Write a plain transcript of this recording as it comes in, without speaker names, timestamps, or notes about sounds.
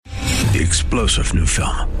The explosive new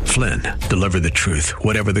film, Flynn, deliver the truth,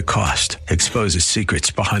 whatever the cost, exposes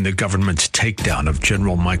secrets behind the government's takedown of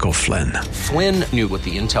General Michael Flynn. Flynn knew what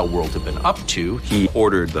the intel world had been up to. He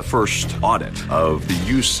ordered the first audit of the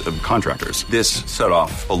use of contractors. This set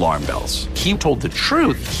off alarm bells. He told the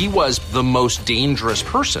truth. He was the most dangerous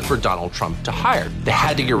person for Donald Trump to hire. They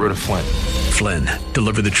had to get rid of Flynn. Flynn,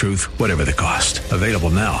 deliver the truth, whatever the cost. Available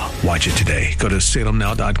now. Watch it today. Go to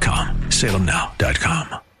salemnow.com.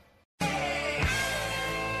 salemnow.com.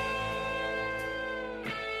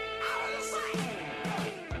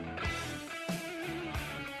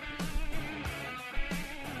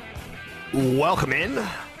 Welcome in.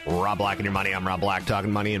 Rob Black and your money. I'm Rob Black,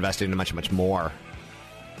 talking money, investing, and much, much more.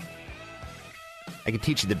 I can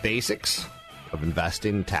teach you the basics of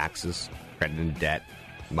investing, taxes, credit and debt,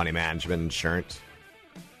 money management, insurance,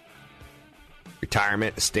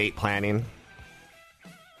 retirement, estate planning.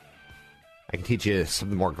 I can teach you some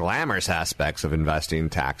of the more glamorous aspects of investing,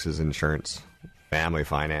 taxes, insurance, family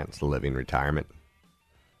finance, living, retirement.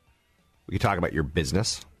 We can talk about your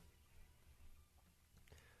business.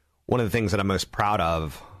 One of the things that I'm most proud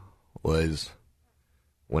of was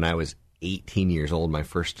when I was 18 years old, my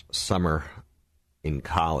first summer in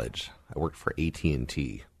college, I worked for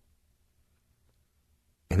AT&T.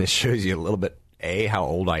 And this shows you a little bit, A, how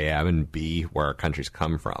old I am, and B, where our country's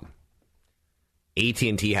come from.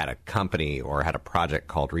 AT&T had a company or had a project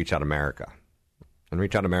called Reach Out America. And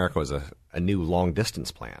Reach Out America was a new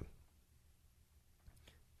long-distance plan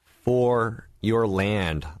for your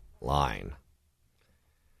landline,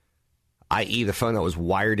 i.e. the phone that was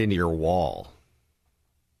wired into your wall.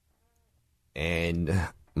 And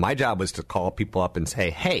my job was to call people up and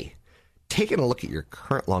say, hey, taking a look at your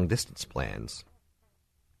current long-distance plans,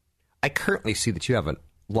 I currently see that you have a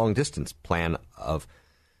long-distance plan of,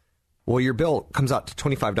 well, your bill comes out to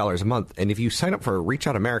 $25 a month, and if you sign up for Reach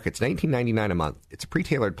Out America, it's $19.99 a month. It's a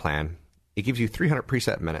pre-tailored plan. It gives you 300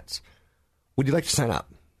 preset minutes. Would you like to sign up?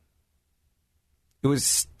 It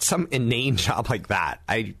was some inane job like that.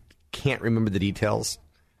 I can't remember the details.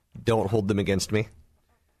 Don't hold them against me.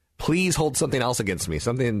 Please hold something else against me,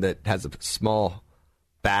 something that has a small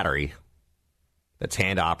battery that's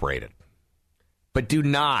hand operated. But do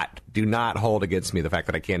not hold against me the fact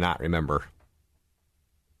that I cannot remember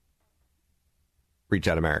Reach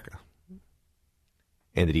Out America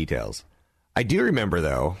and the details. I do remember,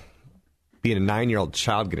 though, being a 9-year-old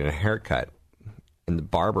child getting a haircut, and the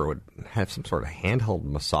barber would have some sort of handheld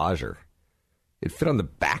massager. It'd fit on the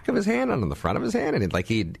back of his hand and on the front of his hand, and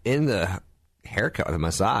he'd end the haircut with a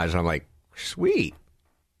massage. And I'm like, sweet.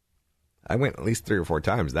 I went at least 3 or 4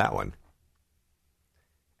 times that one.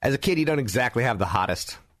 As a kid, you don't exactly have the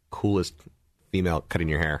hottest, coolest female cutting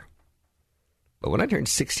your hair. But when I turned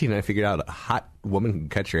 16, I figured out a hot woman can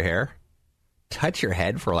cut your hair, touch your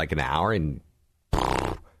head for like an hour, and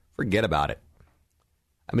forget about it.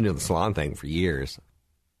 I've been doing the salon thing for years.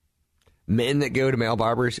 Men that go to male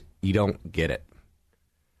barbers, you don't get it.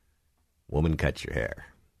 Woman cuts your hair.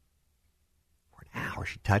 For an hour,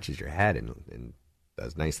 she touches your head and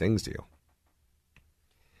does nice things to you.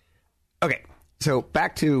 Okay, so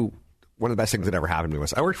back to one of the best things that ever happened to me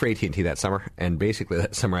was I worked for AT&T that summer, and basically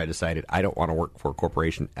that summer I decided I don't want to work for a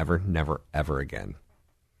corporation ever, never, ever again.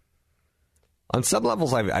 On some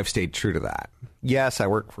levels, I've stayed true to that. Yes, I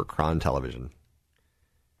work for Cron Television.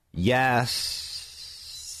 Yes,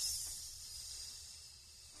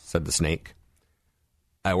 said the snake,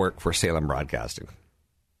 I work for Salem Broadcasting.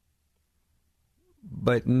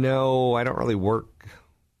 But no, I don't really work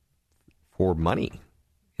for money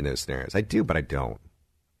in those scenarios. I do, but I don't.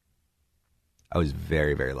 I was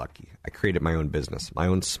very, very lucky. I created my own business, my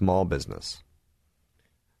own small business,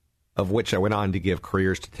 of which I went on to give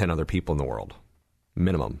careers to 10 other people in the world,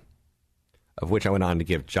 minimum, of which I went on to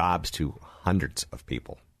give jobs to hundreds of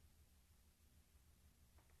people.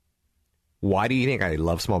 Why do you think I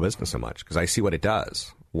love small business so much? Because I see what it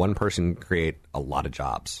does. One person can create a lot of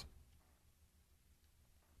jobs.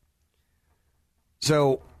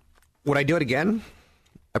 So, would I do it again?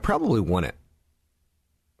 I probably wouldn't.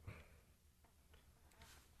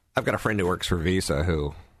 I've got a friend who works for Visa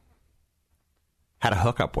who had a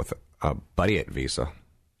hookup with a buddy at Visa,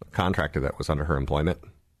 a contractor that was under her employment.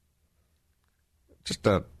 Just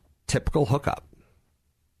a typical hookup.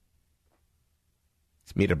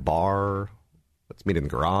 Let's meet at a bar. Let's meet in the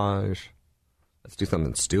garage. Let's do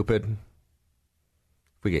something stupid.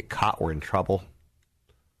 If we get caught, we're in trouble.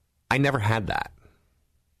 I never had that.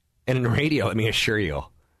 And in radio, let me assure you,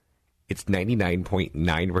 it's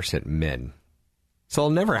 99.9% men. So I'll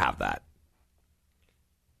never have that.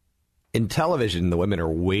 In television, the women are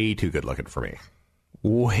way too good looking for me.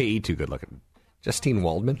 Way too good looking. Justine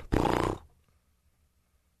Waldman.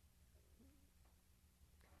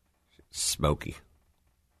 smoky.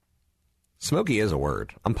 Smoky is a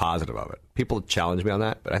word. I'm positive of it. People challenge me on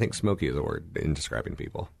that, but I think smoky is a word in describing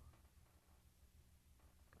people.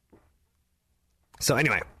 So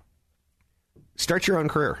anyway, start your own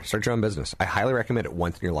career. Start your own business. I highly recommend it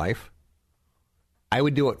once in your life. I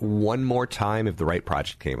would do it one more time if the right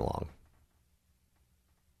project came along.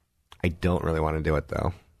 I don't really want to do it,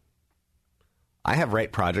 though. I have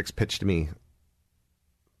right projects pitched to me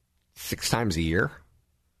 6 times a year,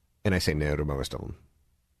 and I say no to most of them.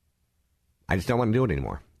 I just don't want to do it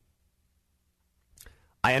anymore.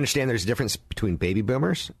 I understand there's a difference between baby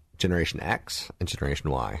boomers, Generation X, and Generation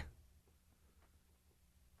Y.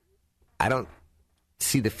 I don't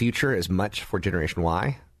see the future as much for Generation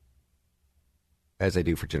Y as I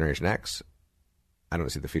do for Generation X. I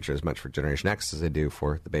don't see the future as much for Generation X as I do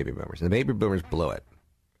for the baby boomers. And the baby boomers blew it.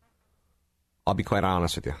 I'll be quite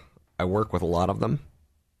honest with you. I work with a lot of them.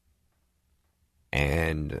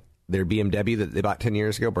 And their BMW that they bought 10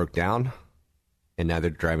 years ago broke down. And now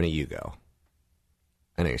they're driving a Yugo.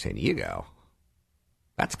 I know you're saying, Yugo?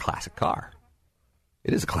 That's a classic car.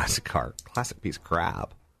 It is a classic car. Classic piece of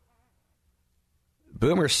crap.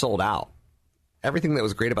 Boomers sold out. Everything that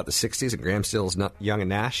was great about the 60s and Graham Still's Young and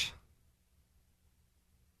Nash,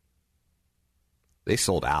 they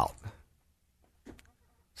sold out.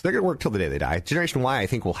 So they're going to work till the day they die. Generation Y, I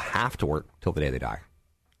think, will have to work till the day they die.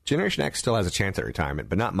 Generation X still has a chance at retirement,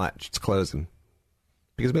 but not much. It's closing.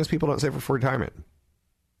 Because most people don't save for retirement.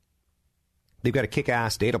 They've got a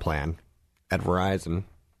kick-ass data plan at Verizon.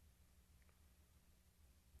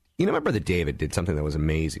 You know, remember that David did something that was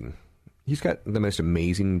amazing. He's got the most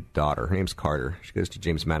amazing daughter. Her name's Carter. She goes to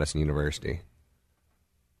James Madison University.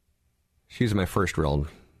 She's my first real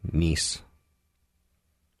niece.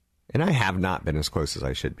 And I have not been as close as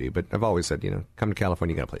I should be, but I've always said, come to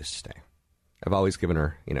California, you got a place to stay. I've always given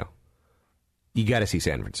her, you got to see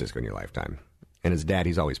San Francisco in your lifetime. And as dad,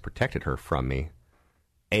 he's always protected her from me.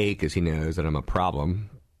 A, because he knows that I'm a problem,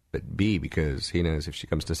 but B, because he knows if she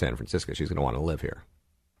comes to San Francisco, she's going to want to live here.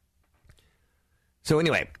 So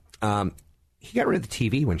anyway, he got rid of the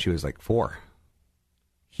TV when she was like 4.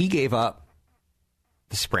 He gave up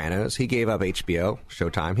The Sopranos. He gave up HBO,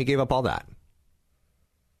 Showtime. He gave up all that.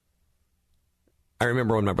 I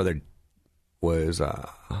remember when my brother was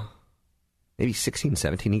maybe 16,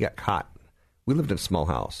 17, he got caught. We lived in a small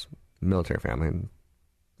house, military family, and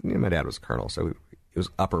my dad was a colonel, so it was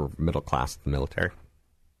upper middle class in the military.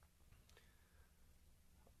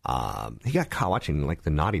 He got caught watching like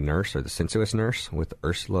The Naughty Nurse or The Sensuous Nurse with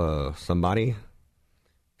Ursula somebody.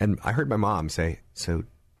 And I heard my mom say, "So,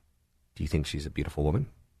 do you think she's a beautiful woman?"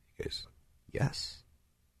 He goes, "Yes.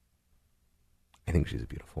 I think she's a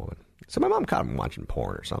beautiful woman." So my mom caught him watching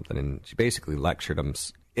porn or something, and she basically lectured him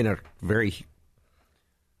in a very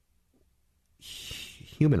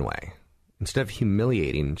human way. Instead of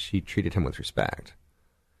humiliating, she treated him with respect.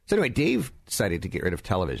 So anyway, Dave decided to get rid of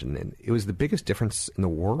television, and it was the biggest difference in the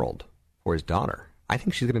world for his daughter. I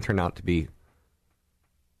think she's going to turn out to be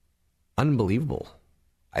unbelievable.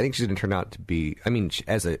 I think she's going to turn out to be,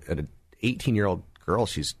 as an 18-year-old girl,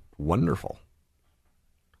 she's wonderful.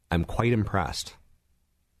 I'm quite impressed.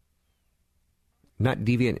 Not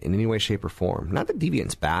deviant in any way, shape, or form. Not that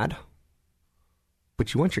deviant's bad,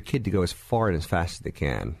 but you want your kid to go as far and as fast as they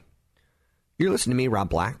can. You're listening to me, Rob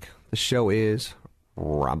Black. The show is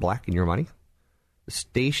Rob Black and Your Money. The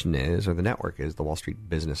station is, or the network is, the Wall Street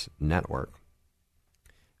Business Network.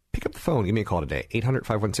 Pick up the phone. Give me a call today.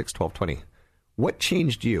 800-516-1220. What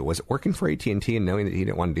changed you? Was it working for AT&T and knowing that you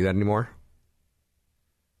didn't want to do that anymore?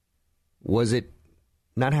 Was it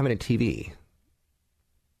not having a TV?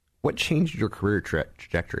 What changed your career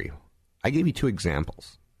trajectory? I gave you 2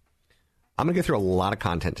 examples. I'm going to go through a lot of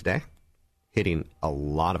content today, hitting a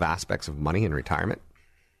lot of aspects of money and retirement,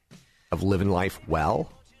 of living life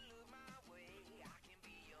well.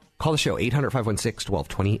 Call the show,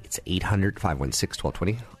 800-516-1220. It's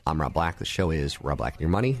 800-516-1220. I'm Rob Black. The show is Rob Black and Your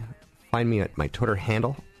Money. Find me at my Twitter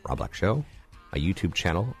handle, Rob Black Show, my YouTube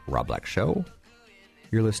channel, Rob Black Show.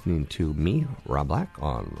 You're listening to me, Rob Black,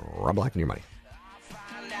 on Rob Black and Your Money.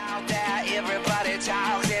 Everybody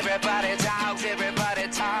talks, everybody talks, everybody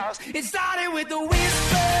talks. It started with the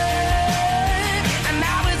whisper, and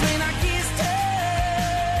now it's when I kissed her,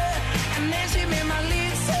 and then she made my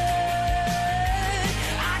lips hurt.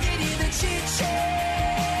 I could hear the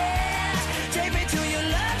chit-chat, take me to your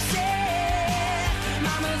love shack.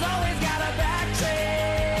 Mama's always got a backtrack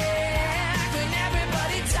when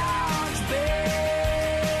everybody talks back.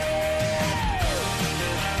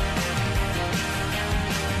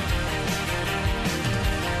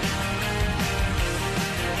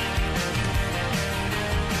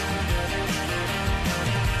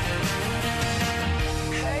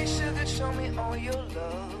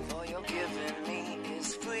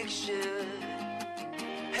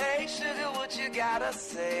 gotta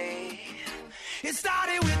say. It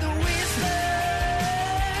started with a whisper,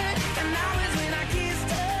 and now is when I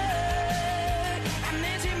kissed her, and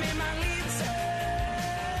then she made my lips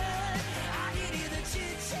hurt. I could hear the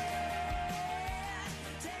chit-chat.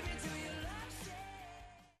 Take me to your love shack.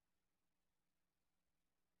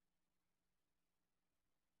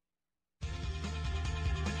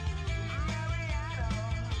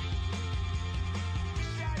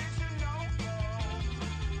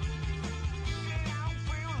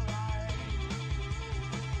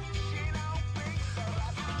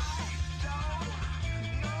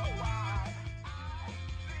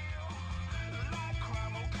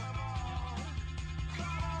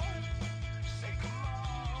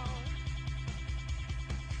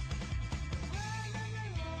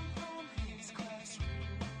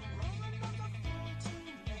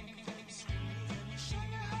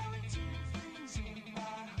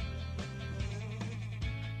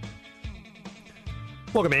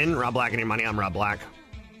 Welcome in, Rob Black and Your Money. I'm Rob Black.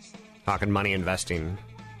 Talking money, investing,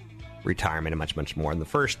 retirement, and much, much more. In the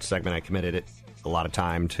first segment, I committed it a lot of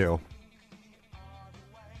time to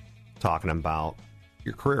talking about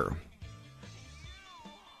your career.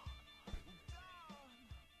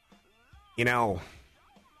 You know,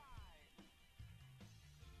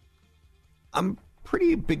 I'm a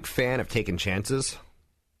pretty big fan of taking chances.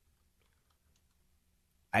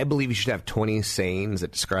 I believe you should have 20 sayings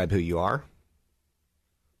that describe who you are.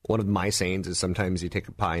 One of my sayings is sometimes you take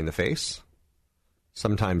a pie in the face.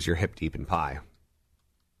 Sometimes you're hip deep in pie.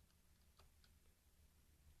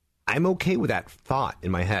 I'm okay with that thought in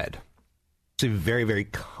my head. I'm very, very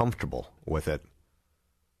comfortable with it.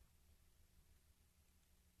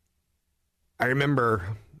 I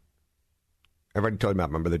remember, I've already told you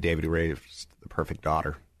about my brother David, who raised the perfect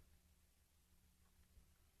daughter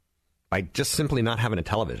by just simply not having a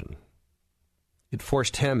television. It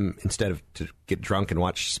forced him, instead of to get drunk and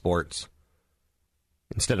watch sports,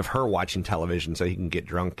 instead of her watching television so he can get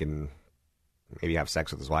drunk and maybe have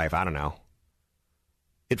sex with his wife, I don't know.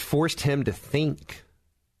 It forced him to think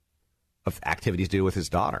of activities to do with his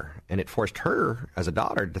daughter. And it forced her, as a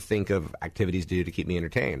daughter, to think of activities to do to keep me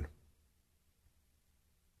entertained.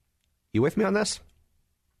 You with me on this?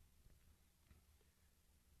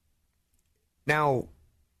 Now,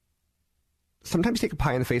 sometimes you take a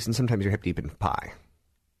pie in the face and sometimes you're hip deep in pie.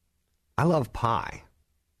 I love pie.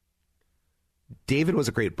 David was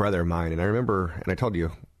a great brother of mine, and I remember, and I told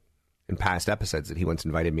you in past episodes that he once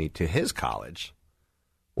invited me to his college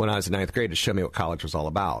when I was in 9th grade to show me what college was all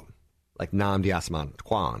about, like Nnamdi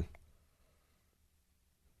Asomugha.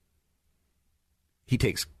 He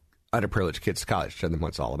takes underprivileged kids to college to show them what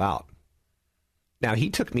it's all about. Now,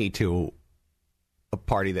 he took me to a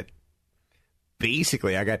party that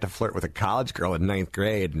basically I got to flirt with a college girl in 9th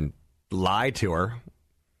grade and lie to her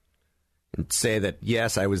and say that,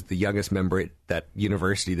 yes, I was the youngest member at that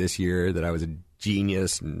university this year, that I was a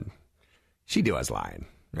genius, and she knew I was lying,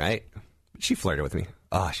 right? But she flirted with me.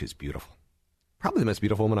 Oh, she was beautiful. Probably the most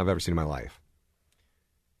beautiful woman I've ever seen in my life.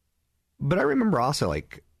 But I remember also,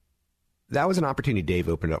 like, that was an opportunity Dave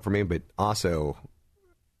opened up for me, but also,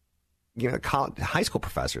 you know, high school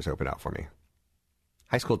professors opened up for me.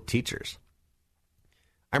 High school teachers.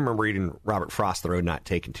 I remember reading Robert Frost, The Road Not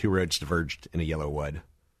Taken, Two roads diverged in a yellow wood.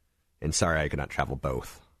 And sorry I could not travel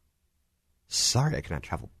both. Sorry I could not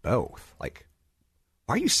travel both. Like,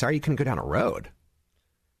 why are you sorry you couldn't go down a road?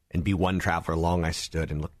 And be one traveler long I stood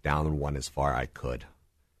and looked down on one as far I could, to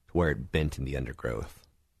where it bent in the undergrowth.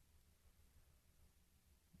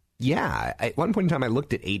 Yeah, at one point in time I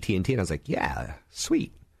looked at AT&T and I was like, yeah,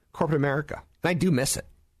 sweet, corporate America. And I do miss it.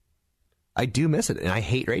 I do miss it, and I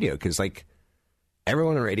hate radio because, like,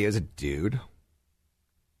 everyone on radio is a dude.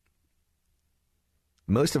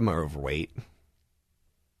 Most of them are overweight.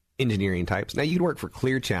 Engineering types. Now, you can work for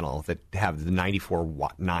Clear Channel that have the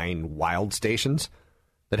 94.9 wild stations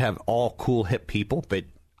that have all cool, hip people, but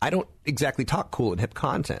I don't exactly talk cool and hip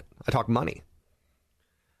content. I talk money.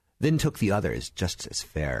 Then took the other as just as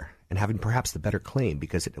fair, and having perhaps the better claim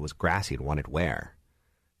because it was grassy and wanted wear.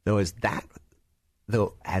 Though as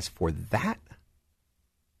for that,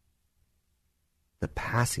 the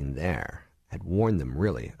passing there had warned them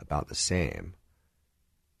really about the same.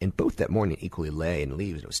 And both that morning equally lay in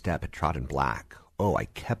leaves no step had trodden black. Oh, I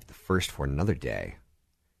kept the first for another day.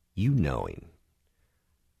 You knowing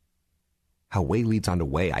how way leads on to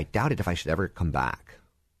way, I doubted if I should ever come back.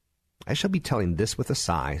 I shall be telling this with a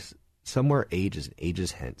sigh, somewhere ages and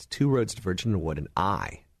ages hence, two roads diverged in the wood, and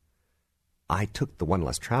I took the one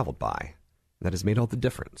less traveled by, and that has made all the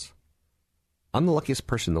difference. I'm the luckiest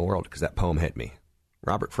person in the world because that poem hit me.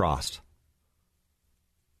 Robert Frost.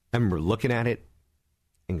 I remember looking at it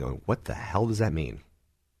and going, what the hell does that mean?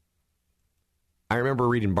 I remember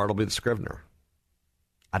reading Bartleby the Scrivener.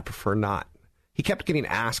 I'd prefer not. He kept getting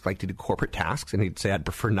asked like to do corporate tasks, and he'd say, I'd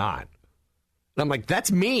prefer not. And I'm like,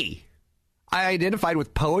 that's me. I identified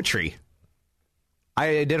with poetry.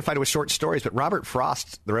 I identified with short stories, but Robert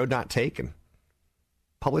Frost's The Road Not Taken,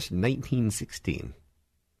 published in 1916.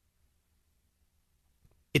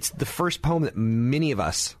 It's the first poem that many of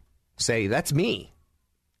us say, that's me.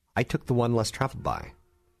 I took the one less traveled by.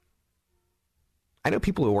 I know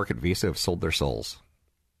people who work at Visa have sold their souls.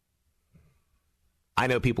 I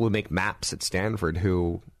know people who make maps at Stanford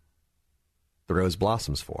who the rose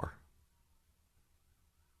blossoms for.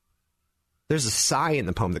 There's a sigh in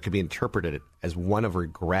the poem that could be interpreted as one of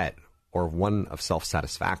regret or one of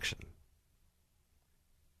self-satisfaction.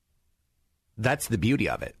 That's the beauty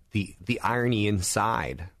of it. The irony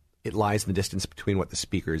inside. It lies in the distance between what the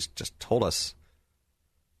speakers just told us,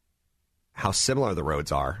 how similar the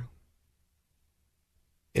roads are,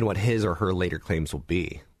 and what his or her later claims will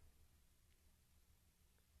be.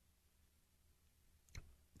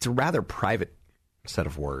 It's a rather private set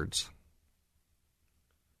of words.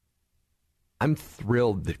 I'm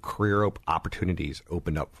thrilled that career opportunities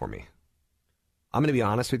opened up for me. I'm going to be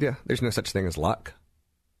honest with you. There's no such thing as luck.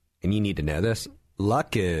 And you need to know this.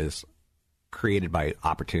 Luck is created by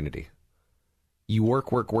opportunity. You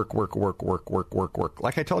work.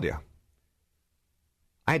 Like I told you,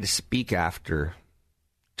 I had to speak after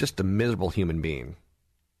just a miserable human being.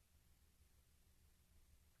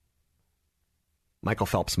 Michael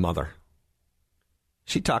Phelps' mother.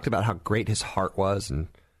 She talked about how great his heart was and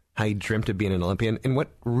how he dreamt of being an Olympian. And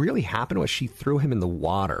what really happened was she threw him in the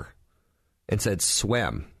water and said,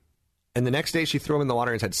 swim. And the next day she threw him in the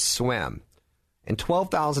water and said, swim. And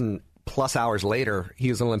 12,000 plus hours later, he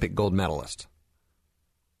was an Olympic gold medalist.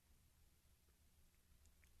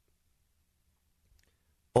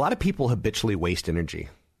 A lot of people habitually waste energy,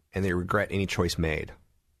 and they regret any choice made.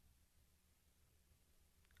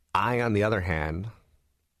 I, on the other hand,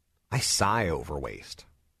 I sigh over waste.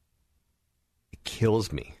 It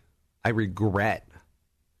kills me. I regret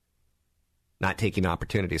not taking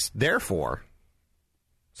opportunities. Therefore,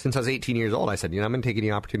 since I was 18 years old, I said, I'm going to take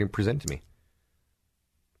any opportunity presented to me.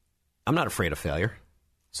 I'm not afraid of failure.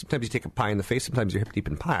 Sometimes you take a pie in the face, sometimes you're hip deep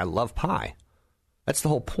in pie. I love pie. That's the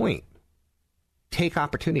whole point. Take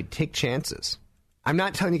opportunity, take chances. I'm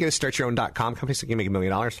not telling you to go start your own .com company so you can make $1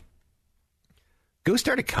 million. Go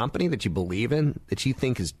start a company that you believe in, that you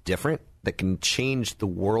think is different, that can change the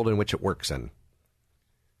world in which it works in.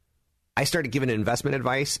 I started giving investment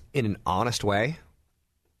advice in an honest way.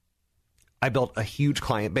 I built a huge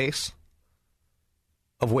client base,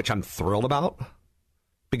 of which I'm thrilled about,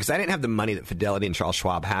 because I didn't have the money that Fidelity and Charles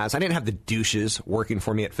Schwab has. I didn't have the douches working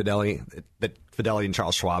for me at Fidelity that Fidelity and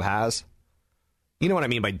Charles Schwab has. You know what I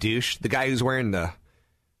mean by douche? The guy who's wearing the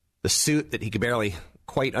suit that he could barely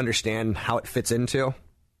quite understand how it fits into.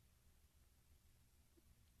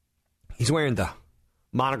 He's wearing the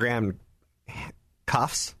monogrammed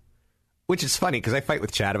cuffs, which is funny because I fight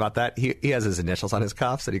with Chad about that. He has his initials on his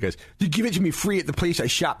cuffs, and he goes, "They give it to me free at the place I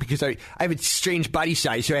shop because I have a strange body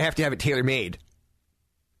size, so I have to have it tailor-made."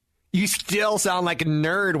 You still sound like a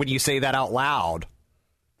nerd when you say that out loud.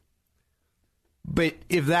 But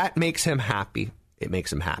if that makes him happy, it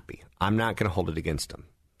makes him happy. I'm not going to hold it against him.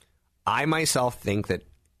 I myself think that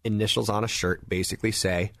initials on a shirt basically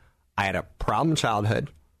say, I had a problem childhood,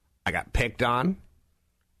 I got picked on,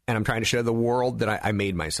 and I'm trying to show the world that I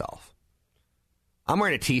made myself. I'm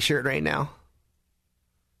wearing a t-shirt right now.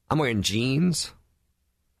 I'm wearing jeans.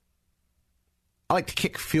 I like to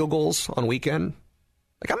kick field goals on weekend.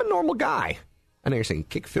 Like, I'm a normal guy. I know you're saying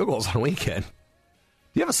kick field goals on weekend. Do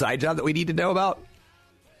you have a side job that we need to know about?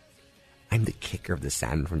 I'm the kicker of the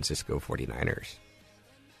San Francisco 49ers.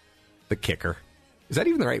 The kicker. Is that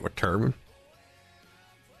even the right term?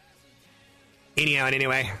 Anyhow and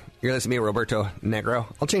anyway, you're listening to me, Roberto Negro.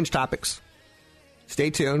 I'll change topics. Stay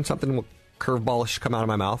tuned. Something will curveballish come out of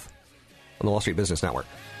my mouth on the Wall Street Business Network.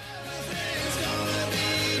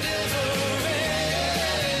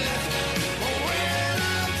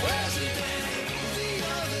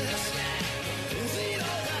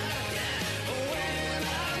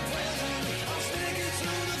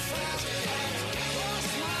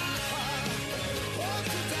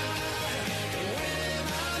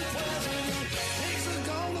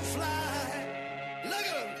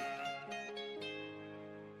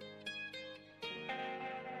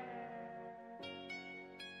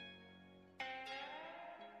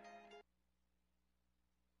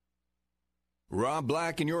 Rob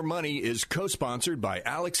Black and Your Money is co-sponsored by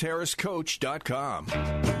AlexHarrisCoach.com.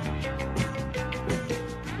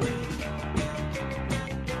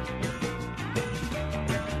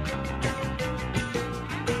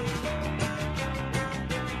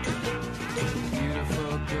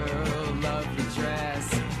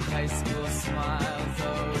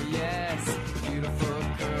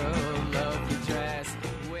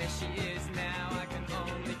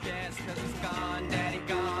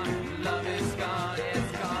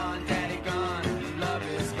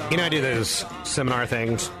 You know, I do those seminar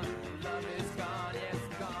things,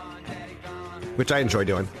 which I enjoy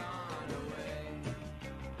doing.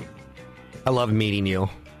 I love meeting you.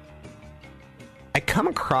 I come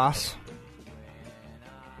across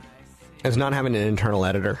as not having an internal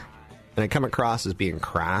editor, and I come across as being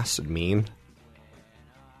crass and mean.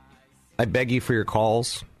 I beg you for your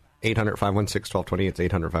calls, 800-516-1220. It's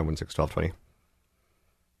 800-516-1220.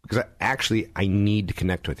 Because I need to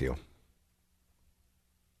connect with you.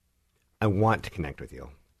 I want to connect with you.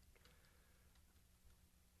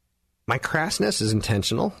 My crassness is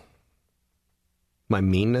intentional. My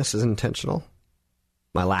meanness is intentional.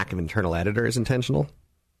 My lack of internal editor is intentional.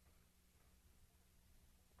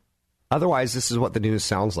 Otherwise, this is what the news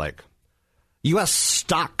sounds like. U.S.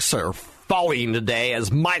 stocks are falling today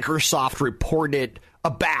as Microsoft reported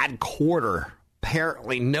a bad quarter.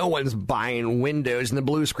 Apparently, no one's buying Windows and the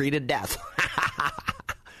blue screen to death.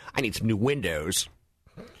 I need some new Windows.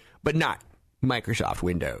 But not Microsoft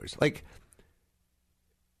Windows. Like,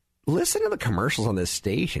 listen to the commercials on this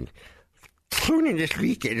station. Tune in this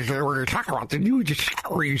weekend and we're going to talk about the new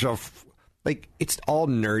discoveries of... Like, it's all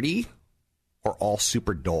nerdy or all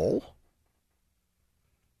super dull.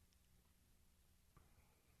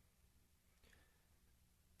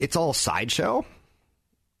 It's all sideshow.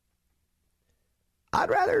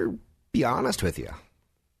 I'd rather be honest with you.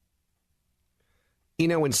 You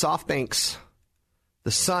know, when SoftBank's the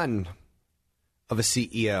son of a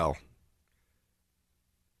CEO,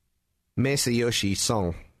 Masayoshi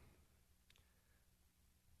Son,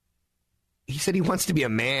 he said he wants to be a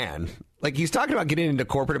man. Like, he's talking about getting into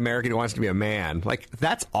corporate America and he wants to be a man. Like,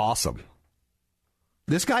 that's awesome.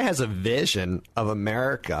 This guy has a vision of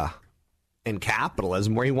America and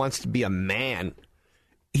capitalism where he wants to be a man.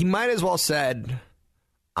 He might as well said,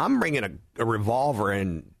 I'm bringing a revolver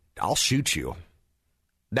and I'll shoot you.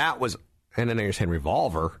 That was... And then you're saying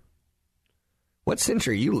revolver. What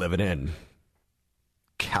century are you living in?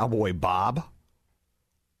 Cowboy Bob?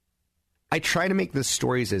 I try to make the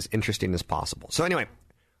stories as interesting as possible. So anyway,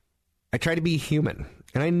 I try to be human.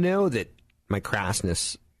 And I know that my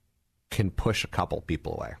crassness can push a couple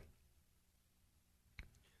people away.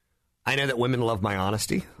 I know that women love my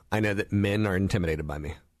honesty. I know that men are intimidated by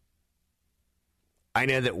me. I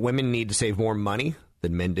know that women need to save more money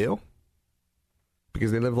than men do,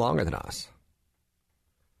 because they live longer than us.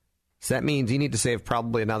 So that means you need to save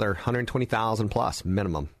probably another $120,000 plus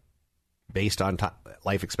minimum based on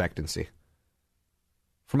life expectancy.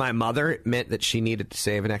 For my mother, it meant that she needed to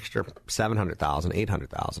save an extra $700,000,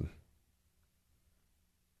 $800,000.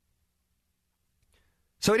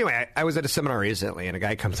 So anyway, I was at a seminar recently, and a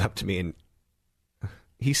guy comes up to me, and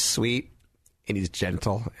he's sweet, and he's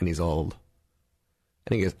gentle, and he's old.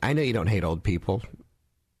 And he goes, I know you don't hate old people.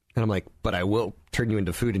 And I'm like, but I will turn you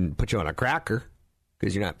into food and put you on a cracker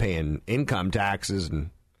because you're not paying income taxes. And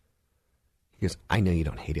he goes, I know you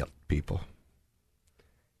don't hate people.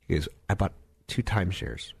 He goes, I bought 2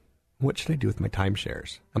 timeshares. What should I do with my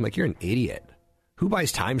timeshares? I'm like, you're an idiot. Who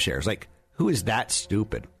buys timeshares? Like, who is that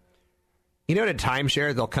stupid? You know, at a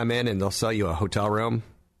timeshare, they'll come in and they'll sell you a hotel room.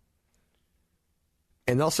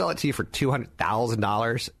 And they'll sell it to you for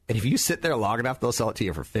 $200,000. And if you sit there long enough, they'll sell it to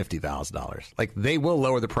you for $50,000. Like, they will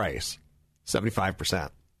lower the price 75%.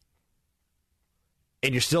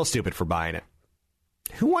 And you're still stupid for buying it.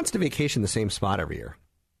 Who wants to vacation the same spot every year?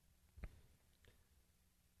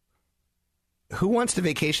 Who wants to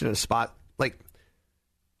vacation in a spot? Like,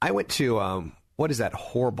 I went to, what is that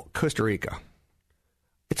horrible, Costa Rica.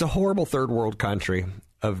 It's a horrible third world country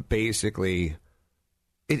of basically,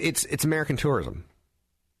 it's American tourism.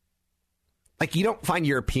 Like, you don't find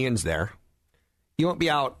Europeans there. You won't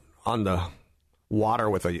be out on the water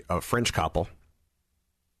with a French couple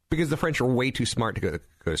because the French are way too smart to go to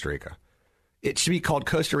Costa Rica. It should be called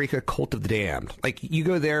Costa Rica Cult of the Damned. Like, you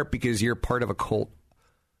go there because you're part of a cult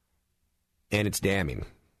and it's damning.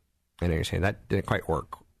 I know you're saying that didn't quite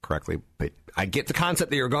work correctly, but I get the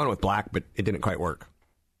concept that you're going with black, but it didn't quite work.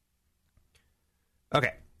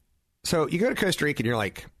 Okay. So you go to Costa Rica and you're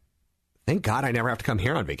like, thank God I never have to come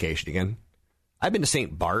here on vacation again. I've been to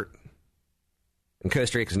St. Bart, and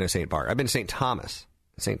Costa Rica's no St. Bart. I've been to St. Thomas.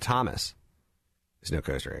 St. Thomas is no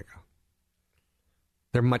Costa Rica.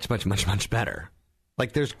 They're much, much, much, much better.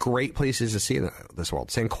 Like, there's great places to see in this world.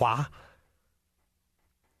 St. Croix.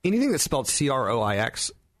 Anything that's spelled Croix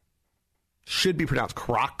should be pronounced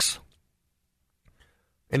Crocs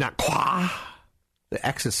and not Croix. The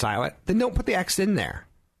X is silent. Then don't put the X in there.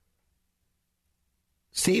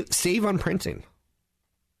 Save on printing.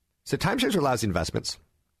 So timeshares are lousy investments.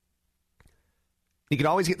 You can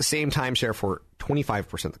always get the same timeshare for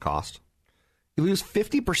 25% the cost. You lose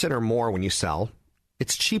 50% or more when you sell,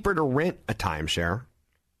 It's cheaper to rent a timeshare.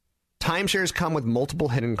 Timeshares come with multiple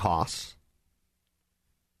hidden costs.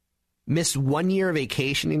 Miss 1 year of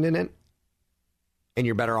vacationing in it, and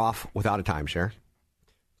you're better off without a timeshare.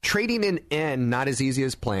 Trading in, not as easy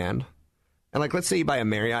as planned. And like, let's say you buy a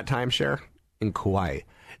Marriott timeshare in Kauai.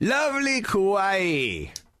 Lovely Kauai.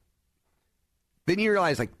 Then you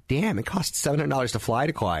realize, like, damn, it costs $700 to fly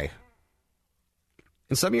to Kauai.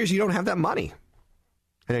 In some years, you don't have that money.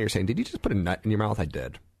 I know you're saying, did you just put a nut in your mouth? I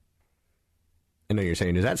did. I know you're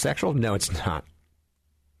saying, is that sexual? No, it's not.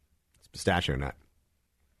 It's pistachio nut.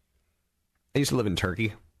 I used to live in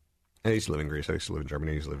Turkey. I used to live in Greece. I used to live in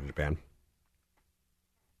Germany. I used to live in Japan.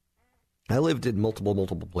 I lived in multiple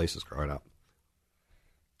places growing up.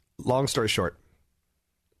 Long story short,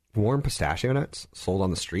 warm pistachio nuts sold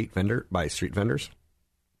on the street by street vendors.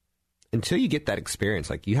 Until you get that experience,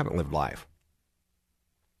 like, you haven't lived life.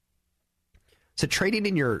 So trading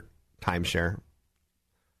in your timeshare,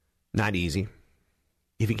 not easy.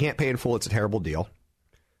 If you can't pay in full, it's a terrible deal.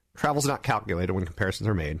 Travel's not calculated when comparisons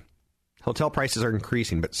are made. Hotel prices are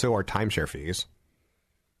increasing, but so are timeshare fees.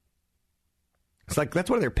 It's like, that's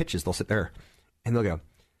one of their pitches. They'll sit there and they'll go,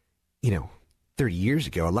 30 years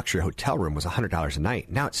ago, a luxury hotel room was $100 a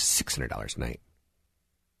night. Now it's $600 a night.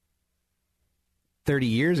 30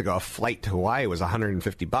 years ago, a flight to Hawaii was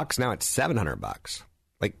 $150. Now it's $700.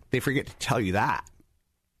 Like, they forget to tell you that.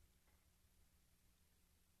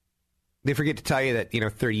 They forget to tell you that,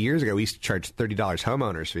 30 years ago, we used to charge $30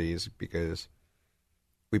 homeowners fees because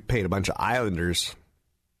we paid a bunch of islanders.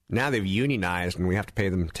 Now they've unionized and we have to pay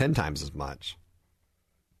them 10 times as much.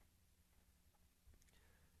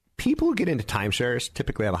 People who get into timeshares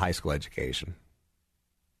typically have a high school education.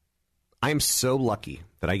 I am so lucky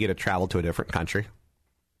that I get to travel to a different country.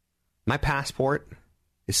 My passport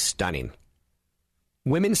is stunning.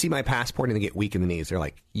 Women see my passport and they get weak in the knees. They're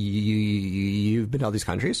like, you've been to all these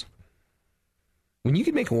countries? When you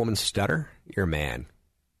can make a woman stutter, you're a man.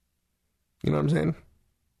 You know what I'm saying?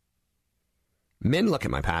 Men look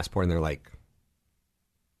at my passport and they're like,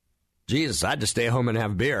 Jesus, I'd just stay home and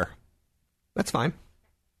have beer. That's fine.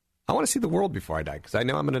 I want to see the world before I die because I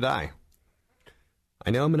know I'm going to die.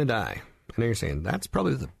 I know you're saying, that's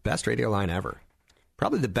probably the best radio line ever.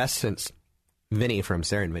 Probably the best since Vinny from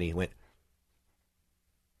Sarah and Vinny went,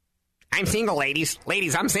 I'm single, ladies.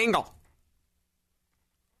 Ladies, I'm single.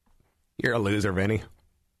 You're a loser, Vinny.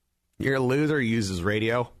 You're a loser who uses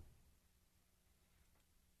radio.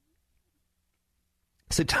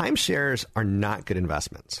 So timeshares are not good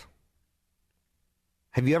investments.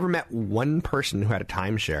 Have you ever met one person who had a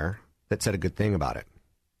timeshare that said a good thing about it?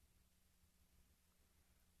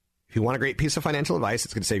 If you want a great piece of financial advice,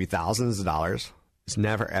 it's going to save you thousands of dollars. It's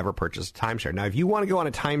never, ever purchase a timeshare. Now, if you want to go on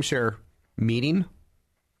a timeshare meeting,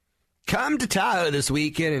 come to Tahoe this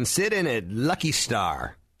weekend and sit in at Lucky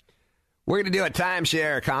Star. We're going to do a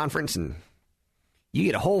timeshare conference, and you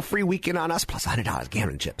get a whole free weekend on us plus $100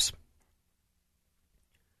 gambling chips.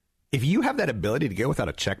 If you have that ability to go without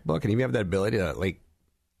a checkbook, and if you have that ability to,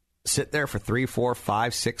 sit there for 3, 4,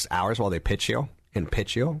 5, 6 hours while they pitch you and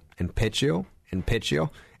pitch you and pitch you and pitch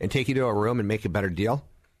you and take you to a room and make a better deal.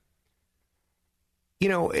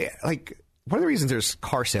 One of the reasons there's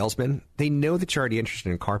car salesmen, they know that you're already interested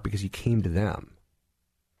in a car because you came to them.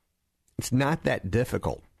 It's not that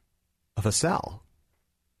difficult of a sell.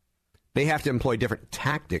 They have to employ different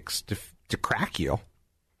tactics to crack you.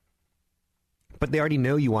 But they already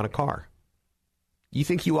know you want a car. You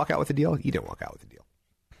think you walk out with a deal? You didn't walk out with a deal.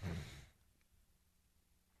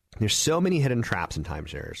 There's so many hidden traps in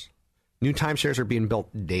timeshares. New timeshares are being built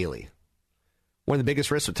daily. One of the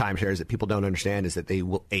biggest risks with timeshares that people don't understand is that they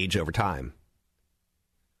will age over time.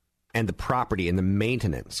 And the property and the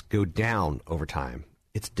maintenance go down over time.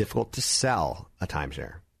 It's difficult to sell a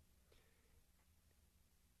timeshare.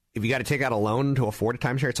 If you got to take out a loan to afford a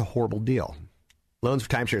timeshare, it's a horrible deal. Loans for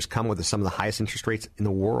timeshares come with some of the highest interest rates in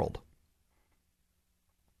the world.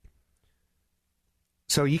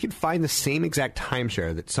 So you can find the same exact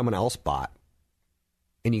timeshare that someone else bought,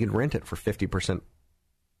 and you can rent it for 50%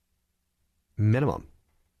 minimum.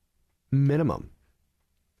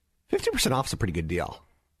 50% off is a pretty good deal.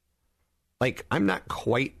 I'm not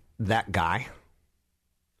quite that guy.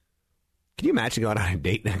 Can you imagine going on a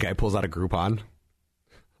date and a guy pulls out a Groupon?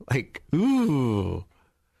 Ooh.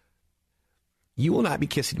 You will not be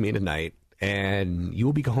kissing me tonight, and you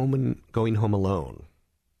will be going home alone,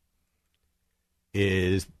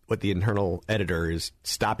 is what the internal editor is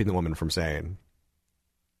stopping the woman from saying.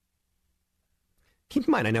 Keep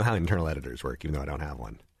in mind, I know how internal editors work, even though I don't have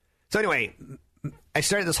one. So anyway, I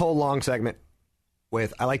started this whole long segment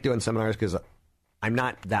with, I like doing seminars because I'm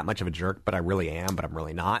not that much of a jerk, but I really am, but I'm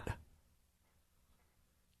really not.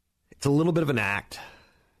 It's a little bit of an act.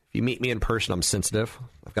 If you meet me in person, I'm sensitive.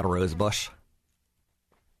 I've got a rose bush.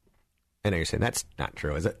 I know you're saying, that's not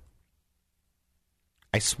true, is it?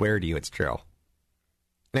 I swear to you it's true.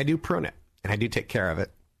 And I do prune it, and I do take care of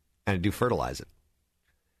it, and I do fertilize it.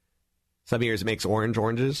 Some years it makes orange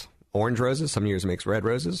roses. Some years it makes red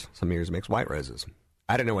roses. Some years it makes white roses.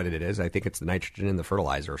 I don't know what it is. I think it's the nitrogen in the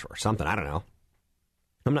fertilizer or something. I don't know.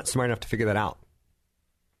 I'm not smart enough to figure that out.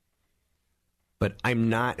 But I'm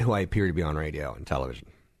not who I appear to be on radio and television.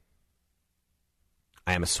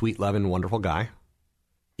 I am a sweet, loving, wonderful guy,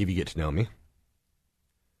 if you get to know me.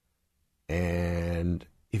 And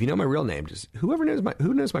if you know my real name, just who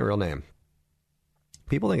knows my real name?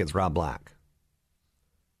 People think it's Rob Black.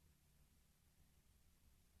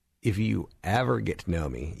 If you ever get to know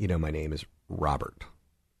me, you know my name is Robert.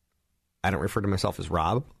 I don't refer to myself as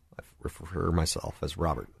Rob. I refer to myself as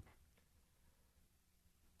Robert.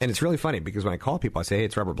 And it's really funny because when I call people, I say, hey,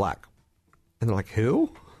 it's Robert Black. And they're like,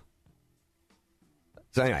 who?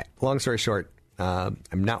 So anyway, long story short, I'm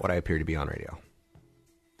not what I appear to be on radio.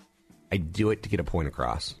 I do it to get a point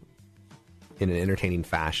across in an entertaining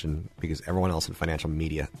fashion because everyone else in financial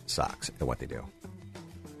media sucks at what they do.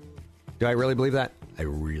 Do I really believe that? I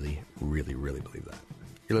really, really, really believe that.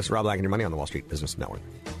 You're listening to Rob Black and Your Money on the Wall Street Business Network.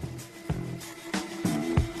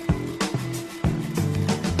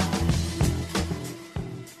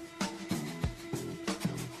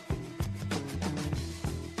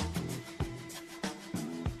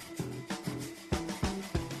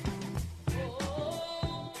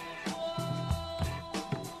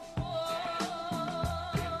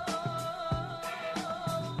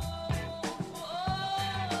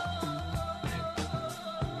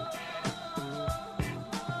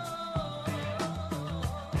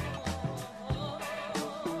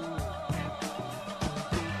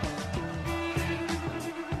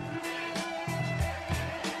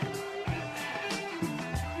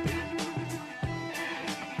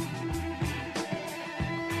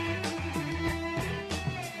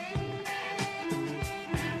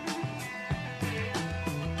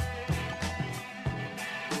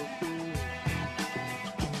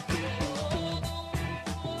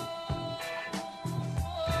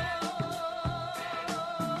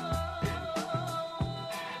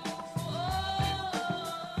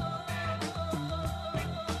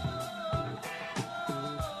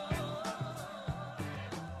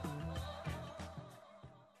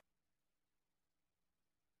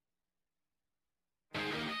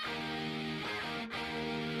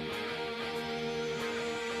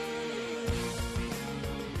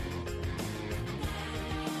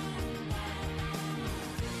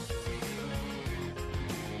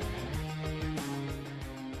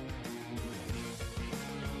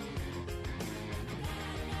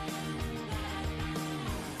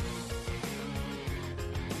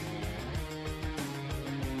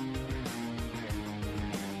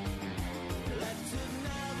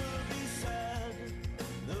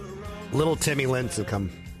 Little Timmy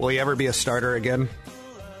Lincecum. Will he ever be a starter again?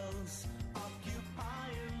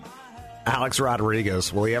 Alex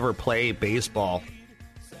Rodriguez. Will he ever play baseball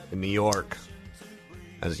in New York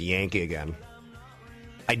as a Yankee again?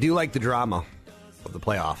 I do like the drama of the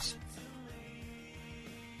playoffs.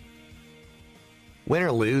 Win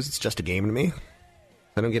or lose, it's just a game to me.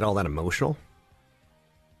 I don't get all that emotional.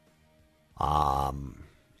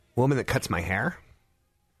 Woman that cuts my hair.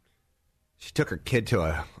 She took her kid to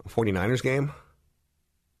a 49ers game.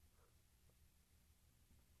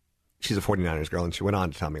 She's a 49ers girl, and she went on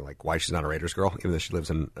to tell me like why she's not a Raiders girl, even though she lives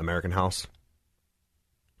in American House,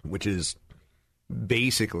 which is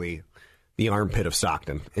basically the armpit of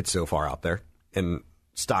Stockton. It's so far out there. And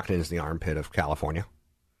Stockton is the armpit of California.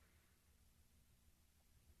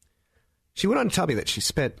 She went on to tell me that she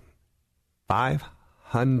spent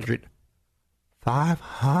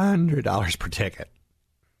 $500 per ticket.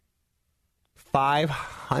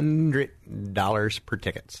 $500 per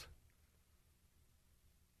tickets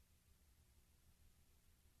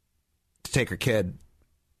to take her kid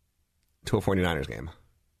to a 49ers game.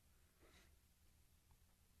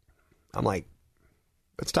 I'm like,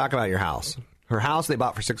 let's talk about your house. Her house they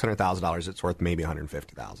bought for $600,000. It's worth maybe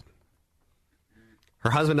 $150,000.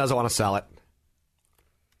 Her husband doesn't want to sell it.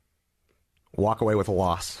 Walk away with a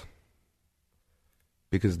loss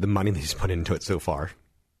because the money that he's put into it so far,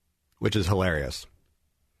 which is hilarious.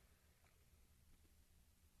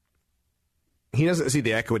 He doesn't see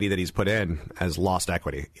the equity that he's put in as lost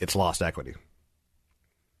equity. It's lost equity.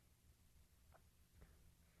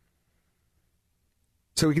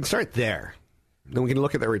 So we can start there. Then we can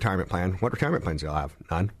look at their retirement plan. What retirement plans do y'all have?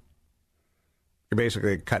 None. You're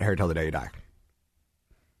basically cut hair till the day you die.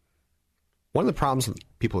 One of the problems with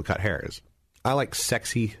people who cut hair is I like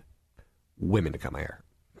sexy women to cut my hair.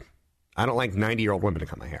 I don't like 90-year-old women to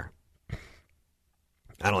cut my hair.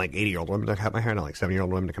 I don't like 80-year-old women to cut my hair. I don't like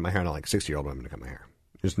 70-year-old women to cut my hair. I don't like 60-year-old women to cut my hair.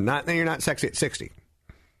 You're not sexy at 60.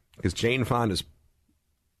 Because Jane Fonda's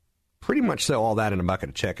pretty much so all that in a bucket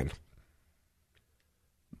of chicken.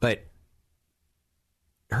 But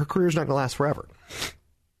her career's not going to last forever.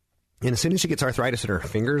 And as soon as she gets arthritis in her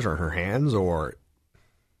fingers or her hands, or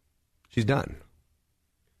she's done.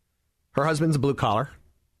 Her husband's a blue collar,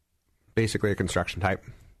 basically a construction type.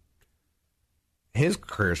 His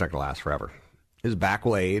career's not going to last forever. His back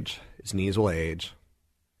will age, his knees will age,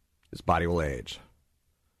 his body will age.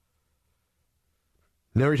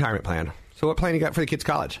 No retirement plan. So what plan you got for the kids'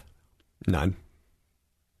 college? None.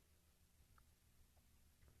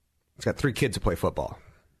 He's got 3 kids to play football.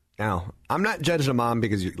 Now, I'm not judging a mom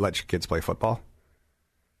because you let your kids play football.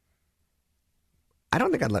 I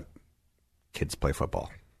don't think I'd let kids play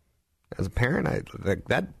football. As a parent,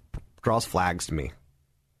 that draws flags to me.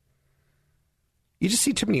 You just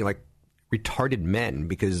see too many, retarded men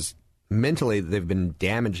because mentally they've been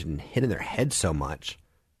damaged and hit in their head so much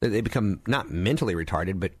that they become not mentally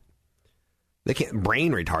retarded, but they can't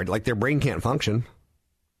brain retarded. Their brain can't function.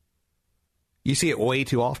 You see it way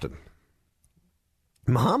too often.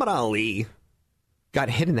 Muhammad Ali got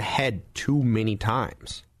hit in the head too many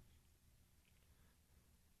times.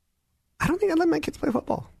 I don't think I'd let my kids play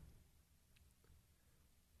football.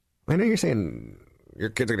 I know you're saying your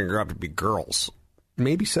kids are going to grow up to be girls.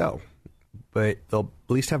 Maybe so. But they'll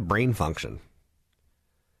at least have brain function.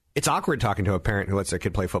 It's awkward talking to a parent who lets their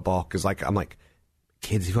kid play football because, I'm like,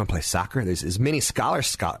 kids, if you want to play soccer, there's as many soccer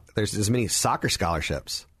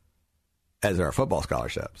scholarships as there are football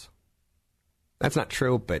scholarships. That's not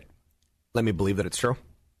true, but let me believe that it's true.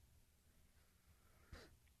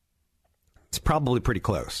 It's probably pretty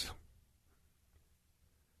close.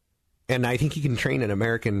 And I think you can train an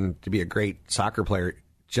American to be a great soccer player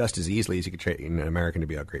just as easily as you could train an American to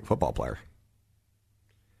be a great football player.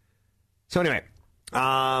 So anyway,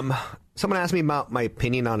 someone asked me about my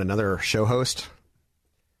opinion on another show host.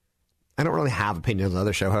 I don't really have opinions on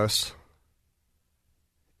other show hosts.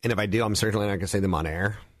 And if I do, I'm certainly not going to say them on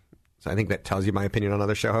air. So I think that tells you my opinion on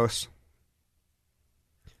other show hosts.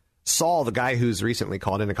 Saul, the guy who's recently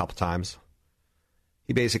called in a couple times,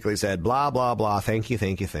 he basically said, blah, blah, blah, thank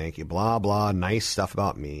you, blah, blah, nice stuff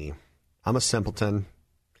about me. I'm a simpleton.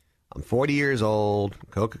 I'm 40 years old,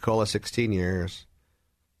 Coca-Cola 16 years.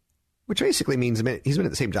 Which basically means he's been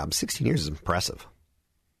at the same job. 16 years is impressive.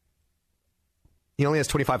 He only has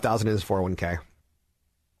 $25,000 in his 401k,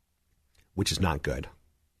 which is not good.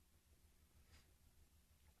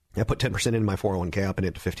 I put 10% in my 401k, upping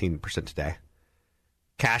it to 15% today.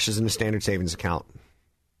 Cash is in a standard savings account.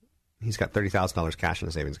 He's got $30,000 cash in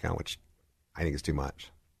a savings account, which I think is too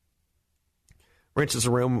much. Rents a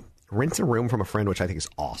room from a friend, which I think is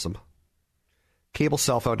awesome. Cable,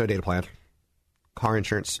 cell phone, no data plan. Car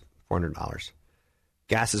insurance, $400.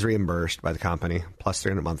 Gas is reimbursed by the company, plus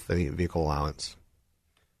 $300 monthly vehicle allowance.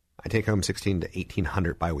 I take home $1,600 to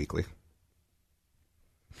 $1,800 biweekly.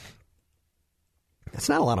 That's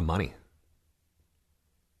not a lot of money.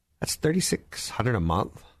 That's $3,600 a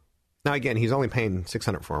month. Now, again, he's only paying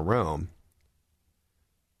 $600 for a room.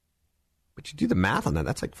 But you do the math on that,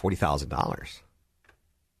 that's like $40,000.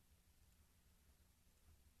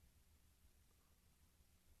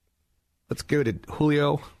 Let's go to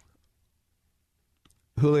Julio.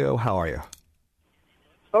 Julio, how are you?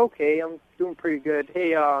 Okay, I'm doing pretty good.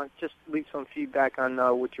 Hey, just leave some feedback on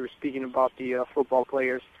what you were speaking about, the football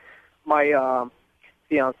players. My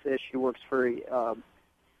fiancée, she works for a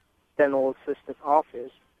dental assistant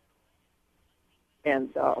office, and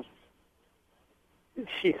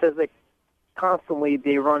she says that constantly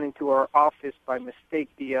they run into our office by mistake.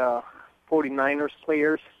 The 49ers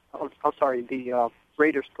players, the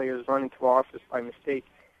Raiders players run into our office by mistake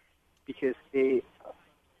because the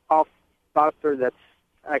doctor that's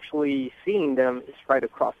actually seeing them is right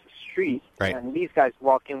across the street. Right. And these guys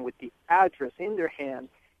walk in with the address in their hand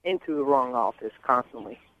into the wrong office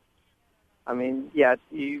constantly. I mean, yeah,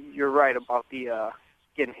 you're right about the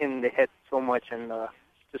getting hit in the head so much and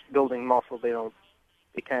just building muscle. They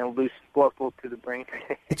kind of lose blood flow to the brain.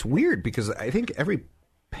 It's weird because I think every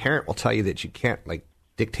parent will tell you that you can't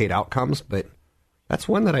dictate outcomes, but that's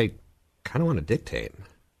one that I kind of want to dictate.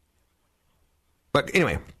 But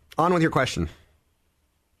anyway, on with your question.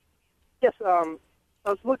 Yes, I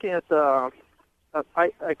was looking at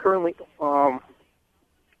I currently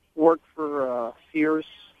work for Sears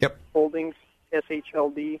Holdings,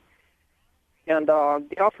 SHLD, and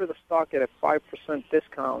they offer the stock at a 5%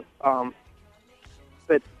 discount.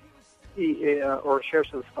 But or shares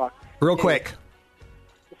of the stock. Real quick.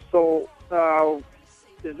 So,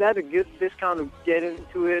 is that a good discount to get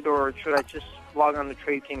into it, or should I just log on to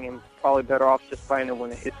Trade King and probably better off just buying it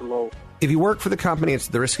when it hits a low? If you work for the company, it's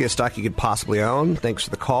the riskiest stock you could possibly own. Thanks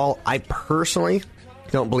for the call. I personally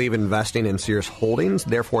don't believe in investing in Sears Holdings.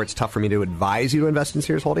 Therefore, it's tough for me to advise you to invest in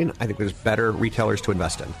Sears Holdings. I think there's better retailers to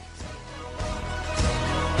invest in.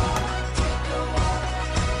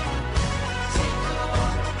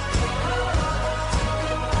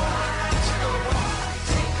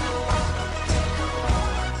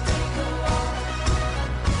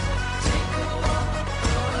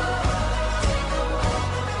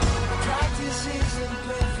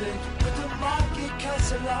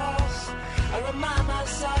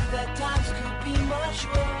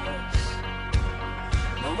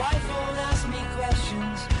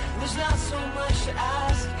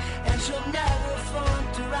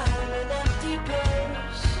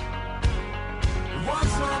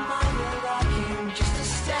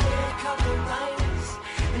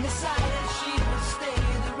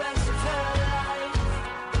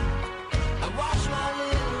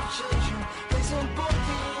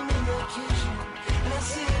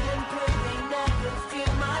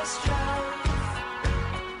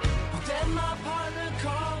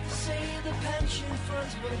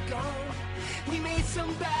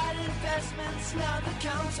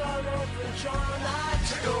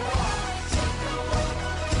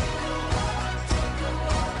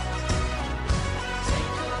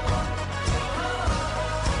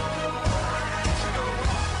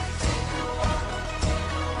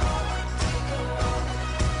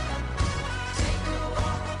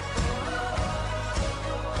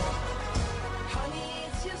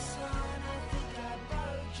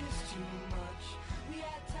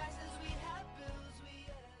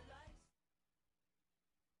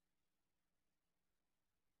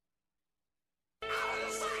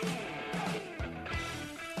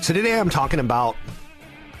 So today I'm talking about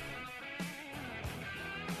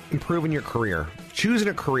improving your career, choosing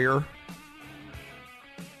a career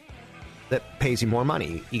that pays you more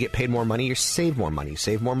money. You get paid more money, you save more money.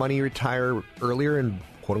 Save more money, you retire earlier and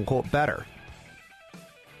quote-unquote better.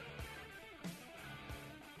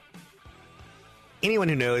 Anyone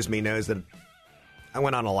who knows me knows that I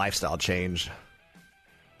went on a lifestyle change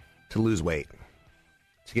to lose weight,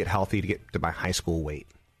 to get healthy, to get to my high school weight.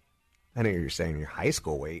 I know you're saying your high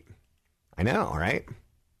school weight. I know, right?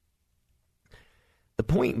 The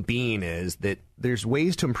point being is that there's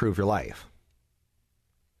ways to improve your life.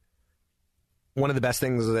 One of the best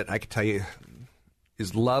things that I could tell you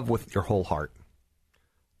is love with your whole heart.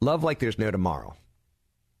 Love like there's no tomorrow.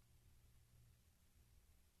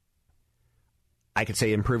 I could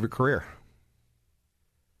say improve your career.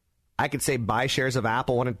 I could say buy shares of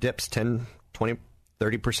Apple when it dips 10, 20,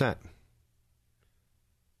 30%.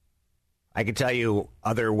 I could tell you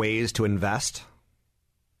other ways to invest.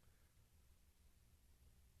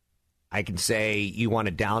 I can say you want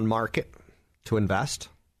a down market to invest.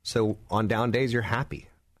 So on down days, you're happy.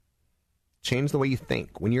 Change the way you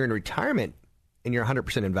think. When you're in retirement and you're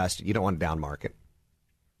 100% invested, you don't want a down market.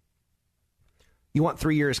 You want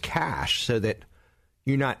 3 years cash so that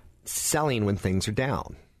you're not selling when things are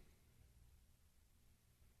down.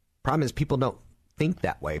 Problem is people don't think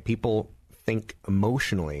that way. People think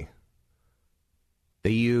emotionally.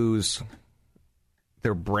 They use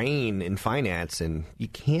their brain in finance, and you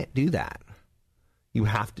can't do that. You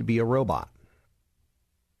have to be a robot.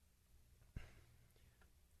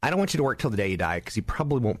 I don't want you to work till the day you die, because you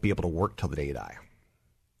probably won't be able to work till the day you die.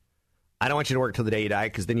 I don't want you to work till the day you die,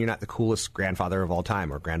 because then you're not the coolest grandfather of all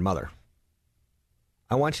time or grandmother.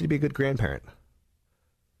 I want you to be a good grandparent.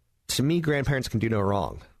 To me, grandparents can do no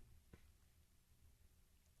wrong.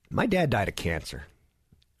 My dad died of cancer.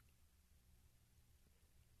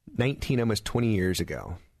 19, almost 20 years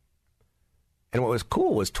ago. And what was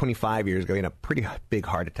cool was 25 years ago, he had a pretty big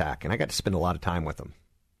heart attack, and I got to spend a lot of time with him.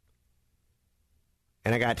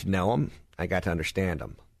 And I got to know him. I got to understand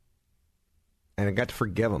him. And I got to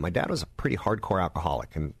forgive him. My dad was a pretty hardcore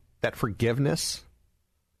alcoholic, and that forgiveness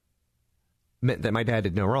meant that my dad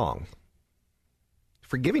did no wrong.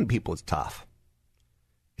 Forgiving people is tough.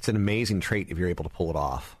 It's an amazing trait if you're able to pull it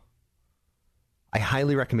off. I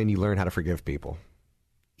highly recommend you learn how to forgive people.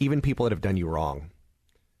 Even people that have done you wrong.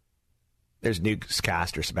 There's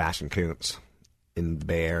newscaster Sebastian Kuntz in the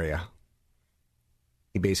Bay Area.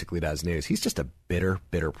 He basically does news. He's just a bitter,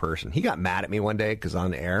 bitter person. He got mad at me one day because on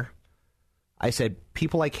the air, I said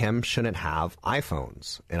people like him shouldn't have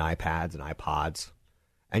iPhones and iPads and iPods.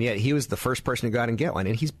 And yet he was the first person to go out and get one.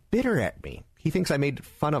 And he's bitter at me. He thinks I made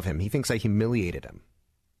fun of him. He thinks I humiliated him.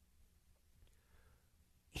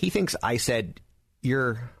 he thinks I said,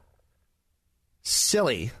 you're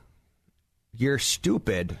silly, you're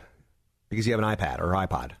stupid, because you have an iPad or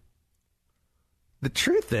iPod. The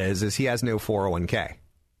truth is he has no 401k.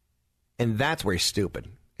 And that's where he's stupid.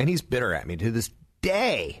 And he's bitter at me to this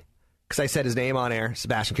day. Because I said his name on air,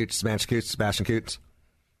 Sebastian Coots.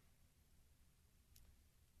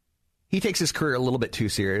 He takes his career a little bit too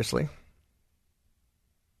seriously.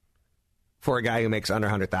 For a guy who makes under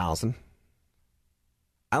 $100,000.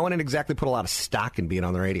 I wouldn't exactly put a lot of stock in being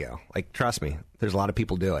on the radio. Like, trust me, there's a lot of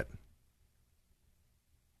people do it.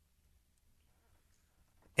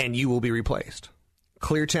 And you will be replaced.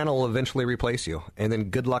 Clear Channel will eventually replace you. And then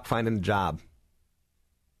good luck finding a job.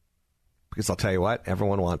 Because I'll tell you what,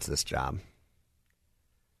 everyone wants this job.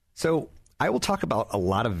 So I will talk about a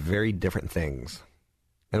lot of very different things.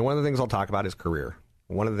 And one of the things I'll talk about is career.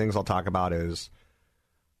 One of the things I'll talk about is,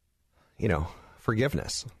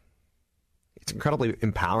 forgiveness. It's incredibly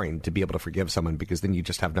empowering to be able to forgive someone because then you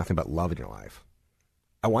just have nothing but love in your life.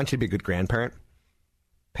 I want you to be a good grandparent.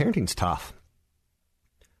 Parenting's tough.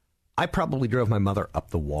 I probably drove my mother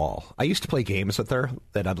up the wall. I used to play games with her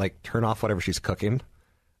that I'd turn off whatever she's cooking,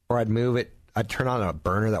 or I'd move it. I'd turn on a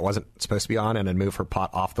burner that wasn't supposed to be on, and I'd move her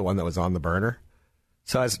pot off the one that was on the burner.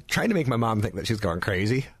 So I was trying to make my mom think that she's going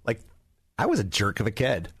crazy. I was a jerk of a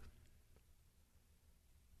kid.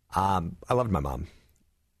 I loved my mom.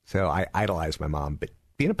 So I idolized my mom, but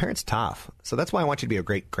being a parent's tough. So that's why I want you to be a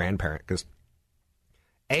great grandparent, because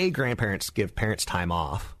grandparents give parents time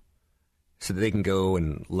off so that they can go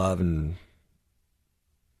and love and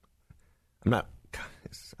I'm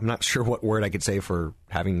not sure what word I could say for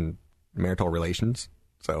having marital relations.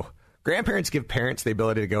 So grandparents give parents the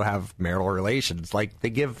ability to go have marital relations. They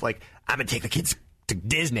give, I'm going to take the kids to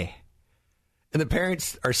Disney. And the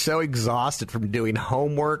parents are so exhausted from doing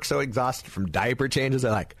homework, so exhausted from diaper changes.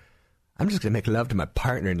 They're like, I'm just going to make love to my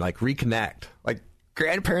partner and reconnect.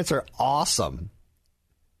 Grandparents are awesome.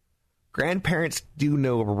 Grandparents do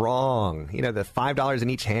no wrong. The $5 in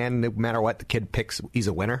each hand, no matter what the kid picks, he's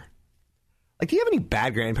a winner. Do you have any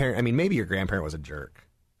bad grandparent? I mean, maybe your grandparent was a jerk.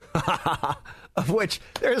 Of which,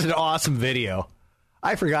 there's an awesome video.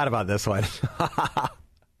 I forgot about this one.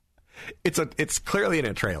 It's clearly in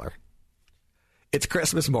a trailer. It's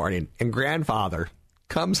Christmas morning, and grandfather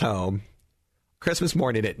comes home Christmas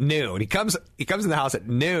morning at noon. He comes in the house at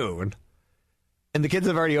noon, and the kids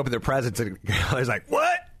have already opened their presents, and he's like,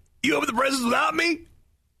 what? You opened the presents without me?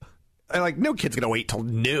 And no kid's going to wait till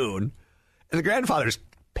noon. And the grandfather's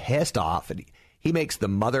pissed off, and he makes the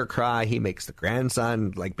mother cry. He makes the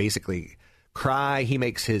grandson, basically cry. He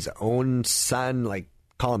makes his own son,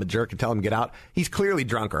 call him a jerk and tell him to get out. He's clearly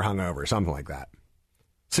drunk or hungover or something like that.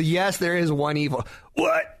 So, yes, there is one evil.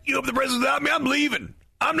 What? You opened the presents without me? I'm leaving.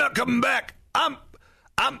 I'm not coming back. I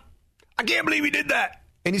can't believe he did that.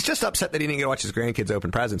 And he's just upset that he didn't get to watch his grandkids open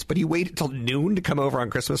presents. But he waited till noon to come over on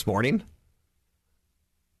Christmas morning?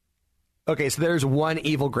 Okay, so there's one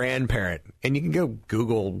evil grandparent. And you can go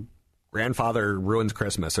Google grandfather ruins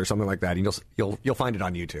Christmas or something like that. And you'll find it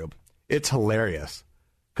on YouTube. It's hilarious.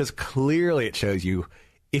 Because clearly it shows you,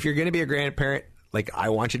 if you're going to be a grandparent like I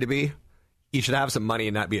want you to be, you should have some money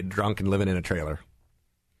and not be a drunk and living in a trailer.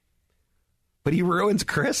 But he ruins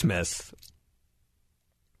Christmas.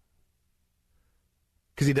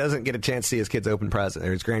 Because he doesn't get a chance to see his kids open presents,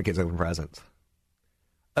 or his grandkids open presents.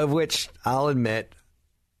 Of which, I'll admit,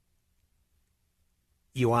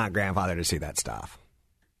 you want grandfather to see that stuff.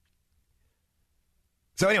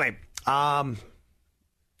 So anyway,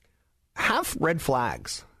 have red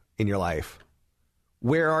flags in your life.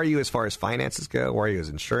 Where are you as far as finances go? Where are you as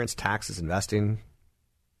insurance, taxes, investing?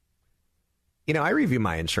 I review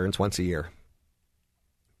my insurance once a year.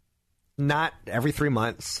 Not every 3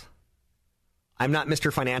 months. I'm not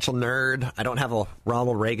Mr. Financial Nerd. I don't have a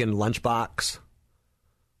Ronald Reagan lunchbox.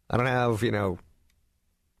 I don't have,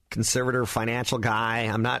 conservative financial guy.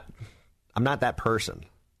 I'm not that person.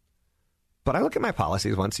 But I look at my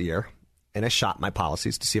policies once a year, and I shop my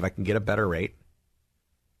policies to see if I can get a better rate.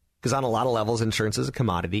 Because on a lot of levels, insurance is a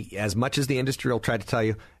commodity. As much as the industry will try to tell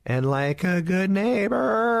you, and like a good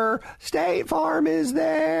neighbor, State Farm is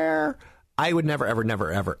there. I would never, ever,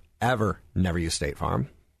 never, ever, ever, never use State Farm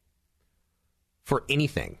for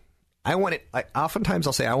anything. I want it. Oftentimes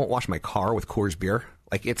I'll say I won't wash my car with Coors beer.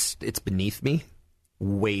 It's beneath me,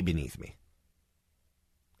 way beneath me.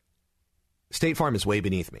 State Farm is way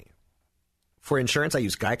beneath me. For insurance, I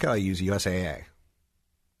use Geico. I use USAA.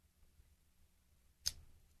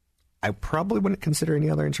 I probably wouldn't consider any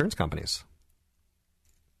other insurance companies.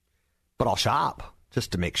 But I'll shop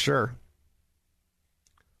just to make sure.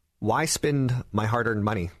 Why spend my hard-earned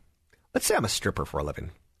money? Let's say I'm a stripper for a living.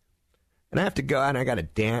 and I have to go out and I got to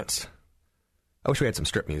dance. I wish we had some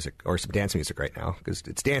strip music or some dance music right now, because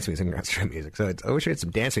it's dance music, not strip music. So I wish we had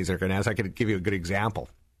some dance music right now so I could give you a good example.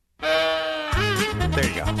 There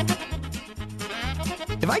you go.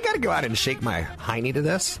 If I got to go out and shake my hiney to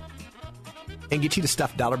this and get you to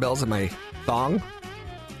stuff dollar bills in my thong,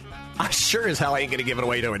 I sure as hell ain't going to give it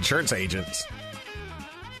away to insurance agents.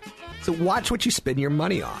 So watch what you spend your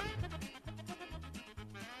money on.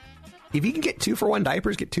 If you can get 2-for-1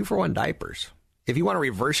 diapers, get 2-for-1 diapers. If you want to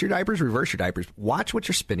reverse your diapers, reverse your diapers. Watch what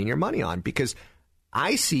you're spending your money on, because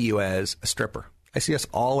I see you as a stripper. I see us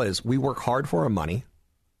all as we work hard for our money.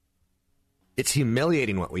 It's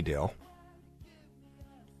humiliating what we do.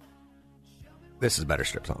 This is a better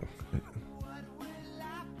strip song.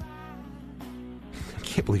 I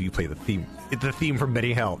can't believe you play the theme. It's the theme from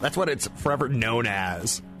Benny Hill. That's what it's forever known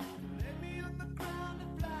as.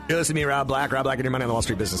 You listen to me, Rob Black. Rob Black and Your Money on the Wall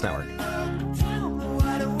Street Business Network.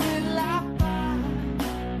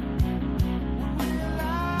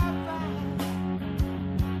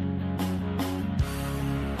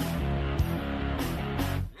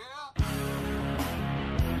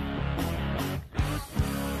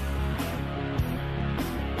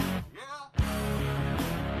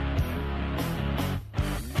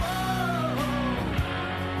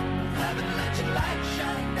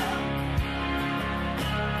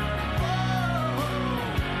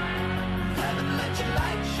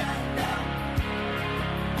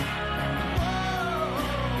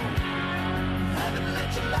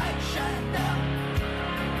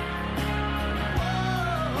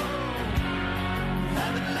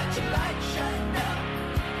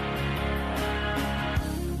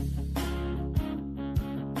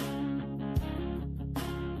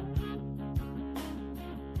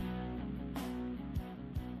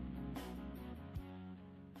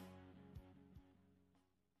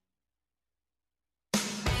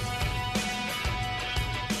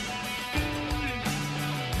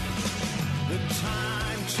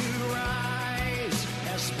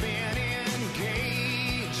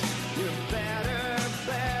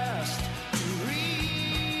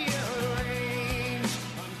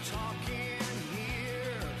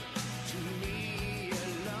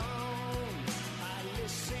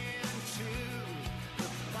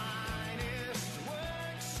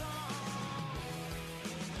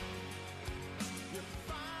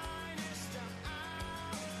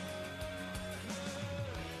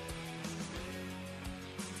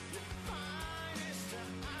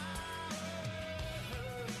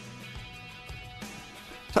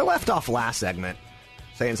 So I left off last segment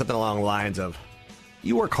saying something along the lines of,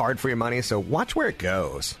 you work hard for your money, so watch where it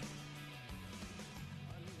goes.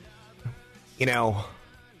 You know,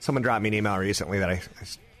 someone dropped me an email recently that I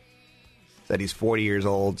said he's 40 years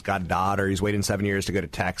old, got a daughter, he's waiting 7 years to go to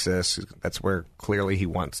Texas. That's where clearly he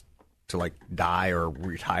wants to, like, die or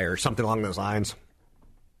retire, something along those lines.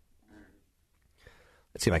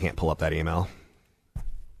 Let's see if I can't pull up that email.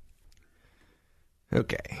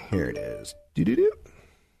 Okay, here it is. Doo-doo-doo.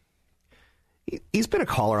 He's been a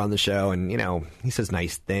caller on the show, and, you know, he says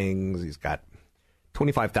nice things. He's got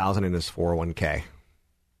 $25,000 in his 401k.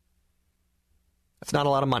 That's not a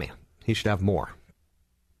lot of money. He should have more.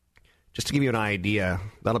 Just to give you an idea,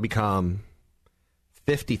 that'll become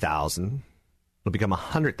 $50,000. It'll become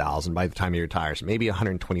 $100,000 by the time he retires, maybe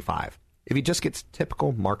 $125,000 if he just gets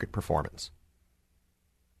typical market performance.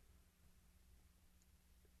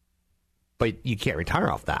 But you can't retire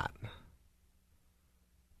off that.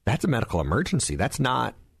 That's a medical emergency. That's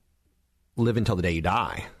not live until the day you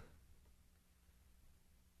die.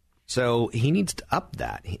 So he needs to up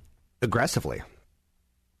that aggressively.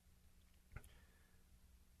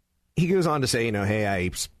 He goes on to say, you know, hey, I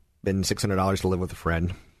spend $600 to live with a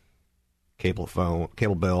friend. Cable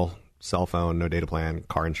bill, cell phone, no data plan,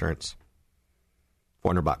 car insurance,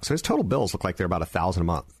 $400. So his total bills look like they're about $1,000 a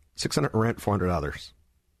month. $600 rent, $400 others.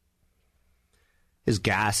 His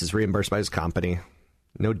gas is reimbursed by his company.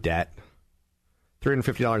 No debt.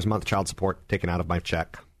 $350 a month child support taken out of my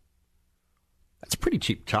check. That's pretty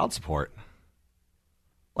cheap child support.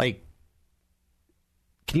 Like,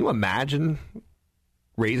 can you imagine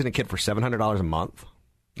raising a kid for $700 a month?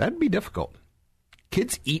 That'd be difficult.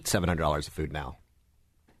 Kids eat $700 of food now.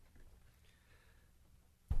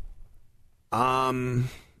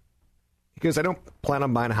 Because I don't plan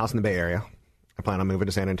on buying a house in the Bay Area. I plan on moving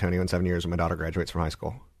to San Antonio in 7 years when my daughter graduates from high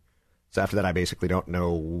school. So after that, I basically don't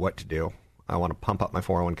know what to do. I want to pump up my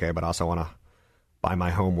 401k, but I also want to buy my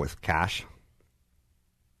home with cash.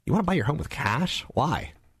 You want to buy your home with cash?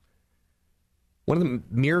 Why? One of the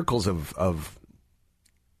miracles of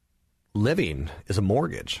living is a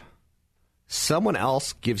mortgage. Someone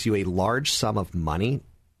else gives you a large sum of money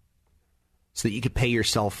so that you could pay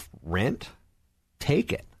yourself rent,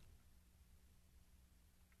 take it.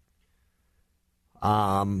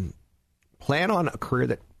 Plan on a career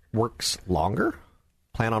that works longer.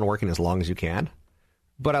 Plan on working as long as you can.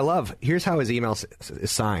 But I love, here's how his email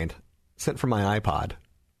is signed. Sent from my iPod.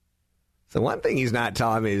 So one thing he's not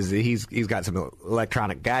telling me is that he's got some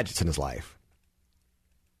electronic gadgets in his life.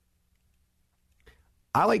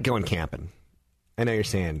 I like going camping. I know you're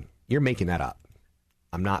saying, you're making that up.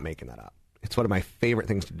 I'm not making that up. It's one of my favorite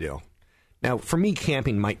things to do. Now, for me,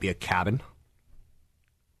 camping might be a cabin.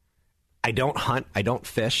 I don't hunt. I don't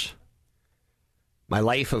fish. My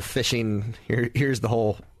life of fishing, here's the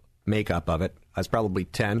whole makeup of it. I was probably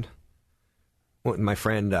 10. Went with my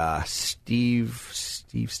friend Steve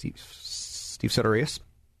Soterius.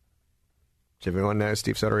 Does everyone know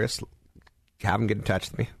Steve Soterius? Have him get in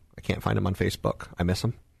touch with me. I can't find him on Facebook. I miss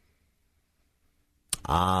him.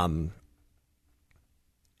 And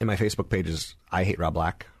my Facebook page is I Hate Rob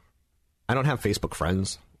Black. I don't have Facebook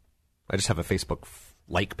friends. I just have a Facebook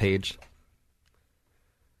like page.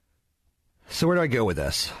 So where do I go with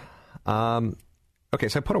this? Okay,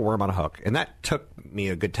 so I put a worm on a hook, and that took me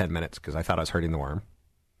a good 10 minutes because I thought I was hurting the worm.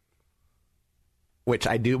 Which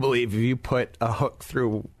I do believe if you put a hook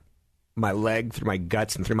through my leg, through my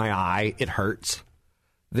guts, and through my eye, it hurts.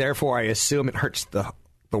 Therefore, I assume it hurts the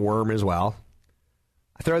worm as well.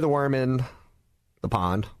 I throw the worm in the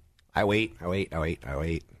pond. I wait. How you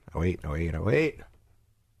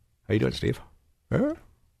doing, Steve? Huh?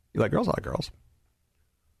 You like girls? I like girls.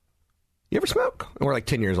 You ever smoke? And we're like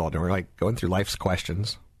 10 years old, and we're like going through life's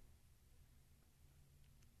questions.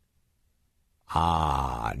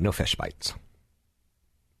 No fish bites.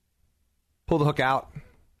 Pull the hook out.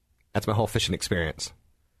 That's my whole fishing experience.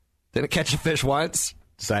 Didn't catch a fish once.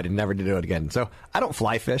 Decided never to do it again. So I don't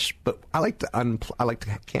fly fish, but I like to I like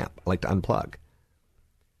to camp. I like to unplug.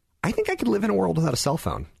 I think I could live in a world without a cell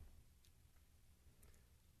phone.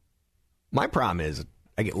 My problem is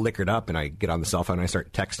I get liquored up and I get on the cell phone and I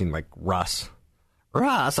start texting like Russ.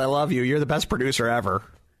 Russ, I love you. You're the best producer ever.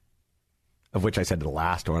 Of which I said to the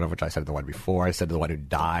last one, of which I said to the one before. I said to the one who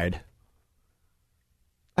died.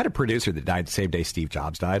 I had a producer that died the same day Steve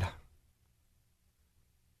Jobs died.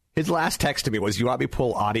 His last text to me was, you want me to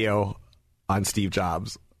pull audio on Steve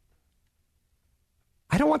Jobs?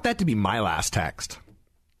 I don't want that to be my last text.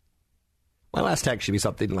 My last text should be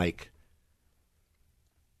something like,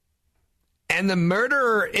 and the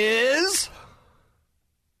murderer is...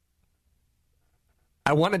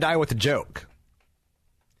 I want to die with a joke.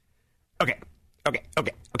 Okay.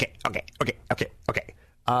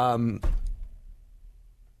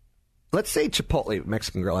 Let's say Chipotle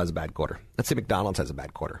Mexican Grill has a bad quarter. Let's say McDonald's has a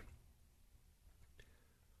bad quarter.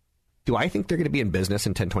 Do I think they're going to be in business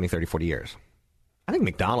in 10, 20, 30, 40 years? I think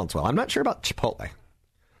McDonald's will. I'm not sure about Chipotle.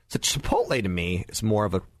 So Chipotle to me is more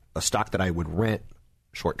of a stock that I would rent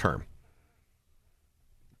short term.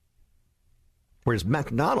 Whereas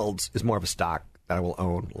McDonald's is more of a stock that I will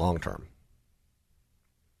own long term.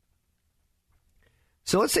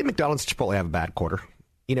 So let's say McDonald's and Chipotle have a bad quarter.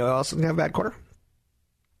 You know who else is going to have a bad quarter?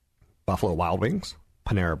 Buffalo Wild Wings,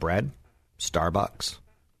 Panera Bread, Starbucks.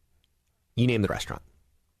 You name the restaurant.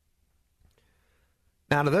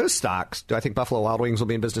 Now, out of those stocks, do I think Buffalo Wild Wings will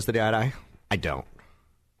be in business the day I die? I don't.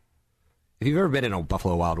 If you've ever been in a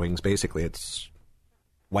Buffalo Wild Wings, basically it's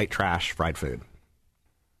white trash fried food.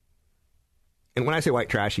 And when I say white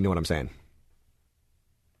trash, you know what I'm saying.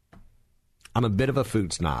 I'm a bit of a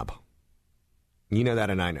food snob. You know that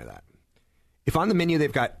and I know that. If on the menu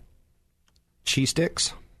they've got cheese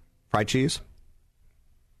sticks, fried cheese,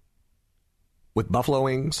 with buffalo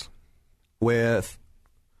wings, with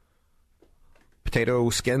potato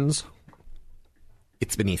skins,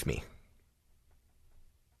 it's beneath me.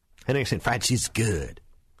 I know you're saying fried cheese is good.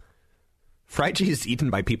 Fried cheese is eaten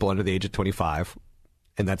by people under the age of 25,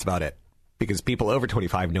 and that's about it. Because people over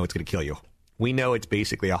 25 know it's going to kill you. We know it's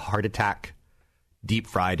basically a heart attack, deep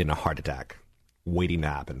fried in a heart attack, waiting to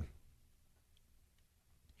happen.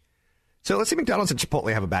 So let's say McDonald's and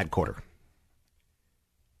Chipotle have a bad quarter.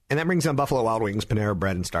 And that brings on Buffalo Wild Wings, Panera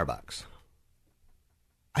Bread, and Starbucks.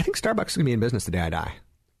 I think Starbucks is going to be in business the day I die.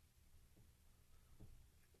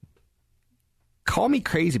 Call me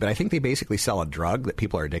crazy, but I think they basically sell a drug that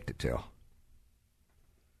people are addicted to.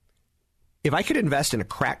 If I could invest in a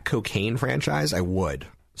crack cocaine franchise, I would.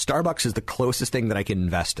 Starbucks is the closest thing that I can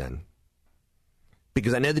invest in.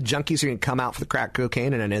 Because I know the junkies are going to come out for the crack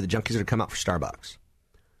cocaine, and I know the junkies are going to come out for Starbucks.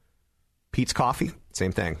 Pete's Coffee,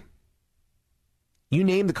 same thing. You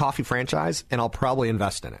name the coffee franchise, and I'll probably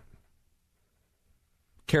invest in it.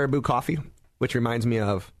 Caribou Coffee, which reminds me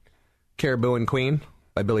of Caribou and Queen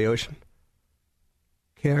by Billy Ocean.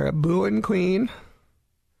 Caribou and Queen.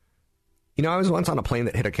 You know, I was once on a plane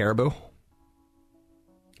that hit a caribou.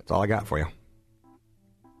 That's all I got for you.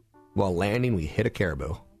 While landing, we hit a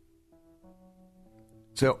caribou.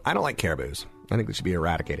 So I don't like caribous. I think they should be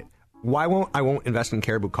eradicated. I won't invest in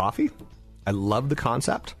caribou coffee? I love the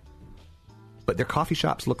concept. But their coffee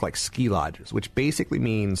shops look like ski lodges, which basically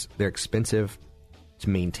means they're expensive to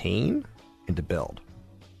maintain and to build.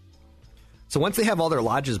 So once they have all their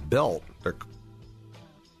lodges built, their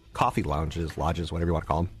coffee lounges, lodges, whatever you want to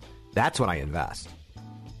call them, that's when I invest.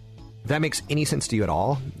 If that makes any sense to you at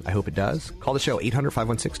all, I hope it does. Call the show,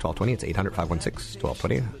 800-516-1220. It's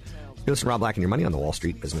 800-516-1220. You listen to Rob Black and Your Money on the Wall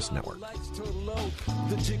Street Business Network.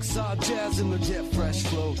 The jigsaw jazz and the jet fresh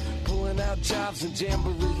flow, pulling out jobs and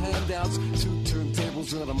jamboree handouts, 2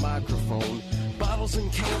 turntables and a microphone, bottles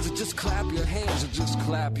and cans, or just clap your hands, or just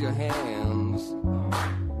clap your hands.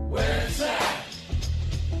 Where's that?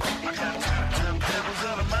 I got 2 turntables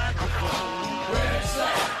and a microphone. Where's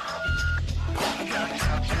that? I got 2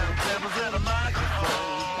 turntables and a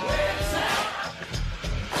microphone. Where's that?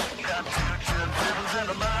 I got 2 turntables and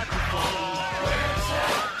a microphone. Where's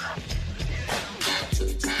that?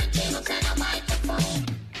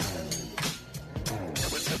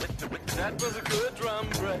 That was a good drum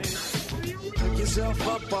break. Pick yourself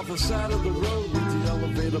up off the side of the road with the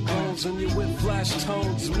elevator bones and your whip flash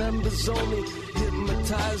tones. Members only,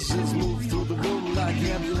 hypnotizers move through the room like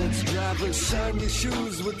ambulance drivers. Shine your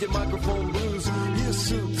shoes with your microphone blues, your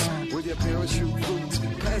suits with your parachute boots.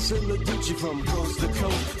 Passing the Gucci from coast to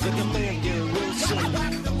coast like a man, Gary Wilson.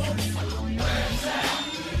 Where's that?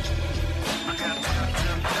 I got 2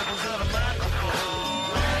 turntables and a microphone.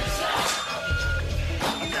 Where's that?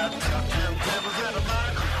 I got 2 turntables and a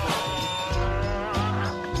microphone.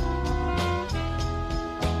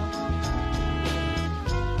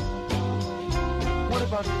 What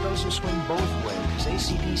about those who swing both ways,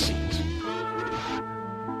 AC/DCs?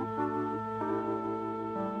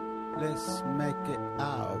 Let's make it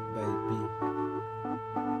out, baby.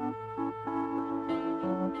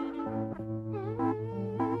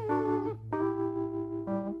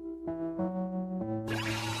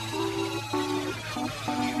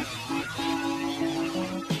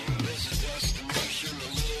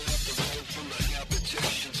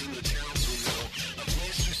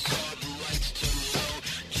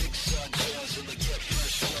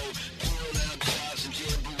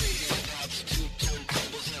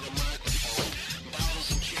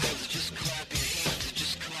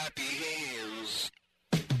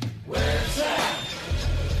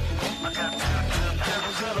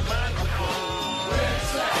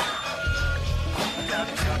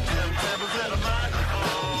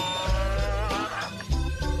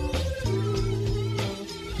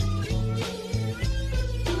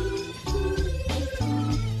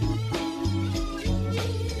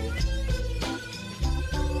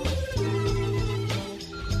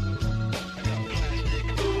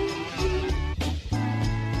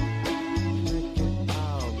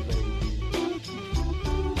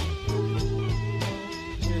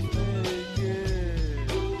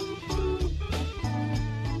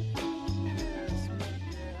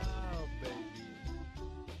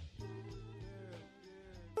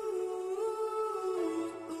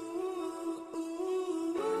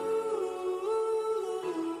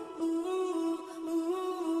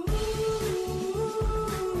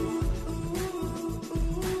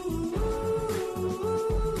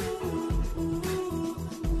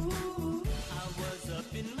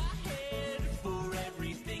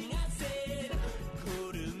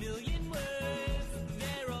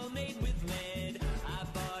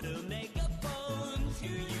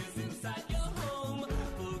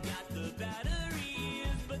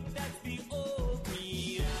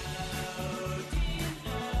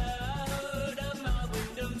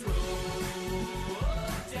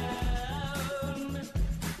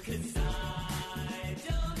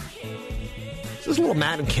 This is a little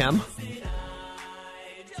Matt and Kim.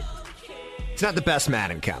 It's not the best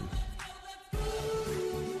Matt and Kim.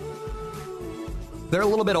 They're a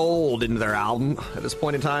little bit old into their album at this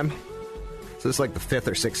point in time. So this is like the 5th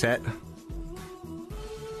or 6th hit.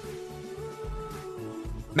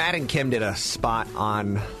 Matt and Kim did a spot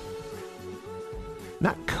on...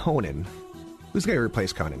 not Conan. Who's going to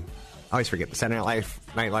replace Conan? I always forget the Saturday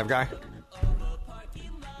Night Live guy.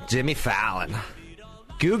 Jimmy Fallon.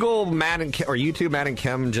 Google Matt and Kim, or YouTube Matt and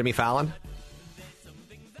Kim, Jimmy Fallon.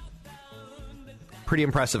 Pretty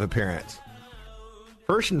impressive appearance.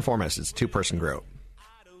 First and foremost, it's a 2-person group.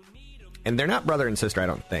 And they're not brother and sister, I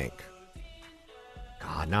don't think.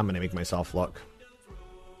 God, now I'm going to make myself look.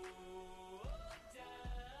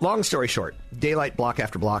 Long story short, daylight, block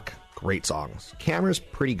after block, great songs. Camera's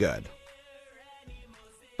pretty good.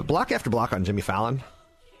 But block after block on Jimmy Fallon,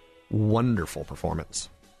 wonderful performance.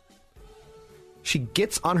 She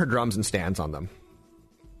gets on her drums and stands on them.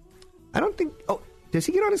 I don't think... Oh, does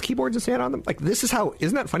he get on his keyboards and stand on them? Like, this is how...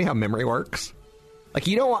 Isn't that funny how memory works? Like,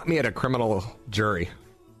 you don't want me at a criminal jury.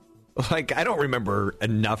 Like, I don't remember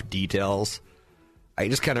enough details. I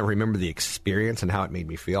just kind of remember the experience and how it made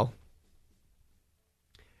me feel.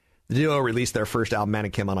 The duo released their first album, Man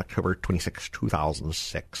and Kim, on October 26,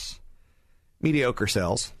 2006. Mediocre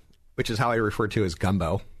sales, which is how I refer to as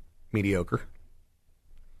gumbo. Mediocre.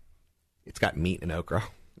 It's got meat and okra.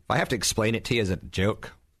 If I have to explain it to you as a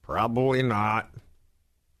joke, probably not.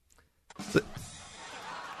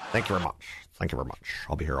 Thank you very much. Thank you very much.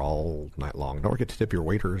 I'll be here all night long. Don't forget to tip your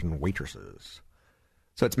waiters and waitresses.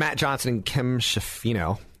 So it's Matt Johnson and Kim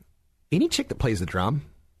Shafino. Any chick that plays the drum,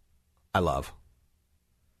 I love.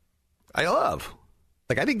 I love.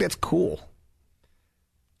 Like, I think that's cool.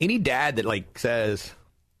 Any dad that, like, says,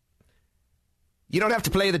 you don't have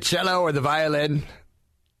to play the cello or the violin,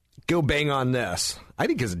 go bang on this. I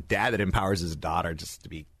think as a dad that empowers his daughter just to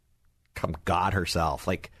become God herself.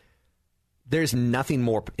 Like, there's nothing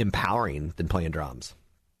more empowering than playing drums.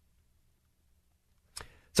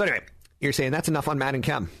 So anyway, you're saying that's enough on Matt and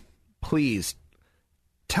Kim. Please,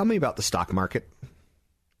 tell me about the stock market.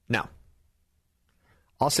 No.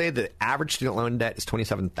 I'll say the average student loan debt is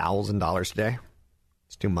 $27,000 today.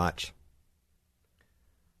 It's too much.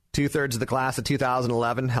 2/3 of the class of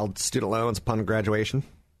 2011 held student loans upon graduation.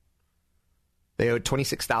 They owed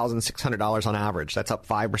 $26,600 on average. That's up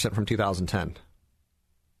 5% from 2010.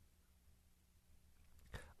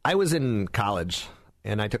 I was in college,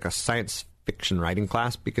 and I took a science fiction writing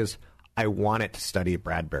class because I wanted to study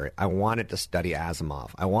Bradbury. I wanted to study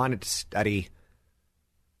Asimov. I wanted to study,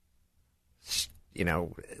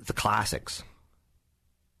 the classics.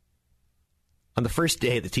 On the first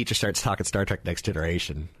day, the teacher starts talking Star Trek Next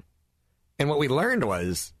Generation. And what we learned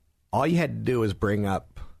was all you had to do was bring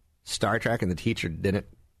up Star Trek, and the teacher didn't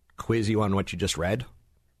quiz you on what you just read.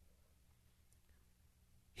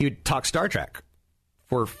 He would talk Star Trek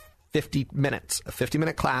for 50 minutes. A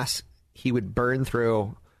 50-minute class, he would burn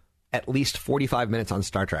through at least 45 minutes on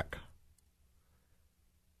Star Trek.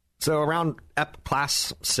 So around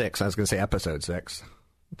class 6, I was going to say episode 6,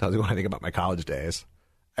 tells you what I think about my college days.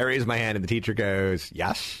 I raise my hand and the teacher goes,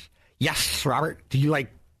 yes, Robert, do you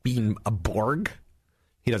like being a Borg?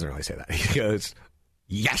 He doesn't really say that. He goes,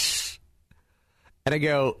 yes. And I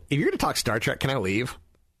go, if you're going to talk Star Trek, can I leave?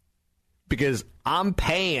 Because I'm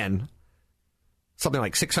paying something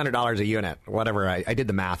like $600 a unit, whatever. I did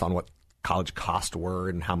the math on what college costs were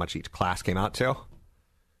and how much each class came out to.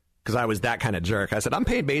 Because I was that kind of jerk. I said, I'm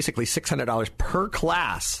paid basically $600 per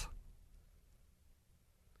class.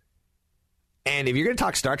 And if you're going to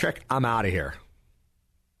talk Star Trek, I'm out of here.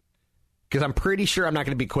 Because I'm pretty sure I'm not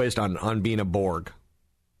going to be quizzed on being a Borg.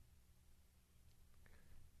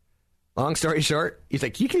 Long story short, he's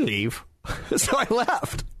like, you can leave. So I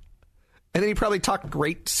left. And then he probably talked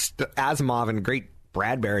great Asimov and great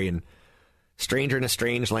Bradbury and Stranger in a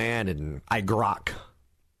Strange Land and I Grok.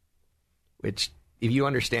 Which, if you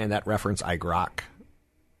understand that reference, I Grok,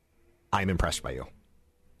 I'm impressed by you.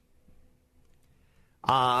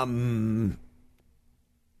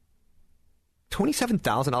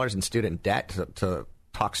 $27,000 in student debt to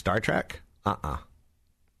talk Star Trek?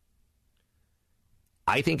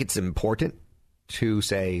 I think it's important to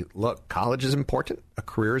say, look, college is important. A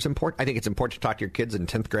career is important. I think it's important to talk to your kids in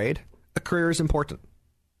 10th grade. A career is important.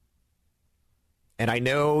 And I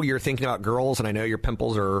know you're thinking about girls, and I know your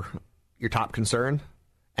pimples are your top concern,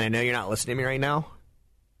 and I know you're not listening to me right now.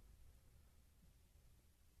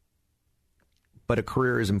 But a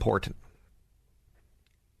career is important.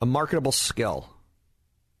 A marketable skill.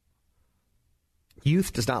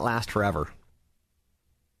 Youth does not last forever.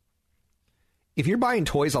 If you're buying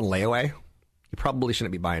toys on layaway, you probably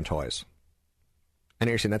shouldn't be buying toys. I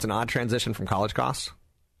know you're saying that's an odd transition from college costs,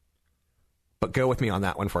 but go with me on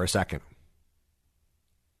that one for a second.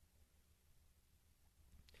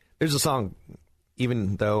 There's a song,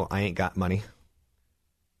 Even Though I Ain't Got Money,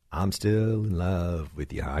 I'm Still in Love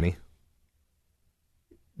with You, Honey.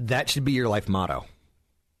 That should be your life motto.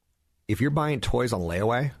 If you're buying toys on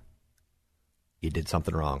layaway, you did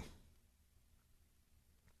something wrong.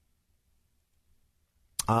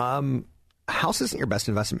 A house isn't your best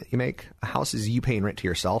investment you make. A house is you paying rent to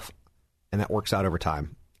yourself, and that works out over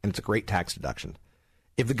time. And it's a great tax deduction.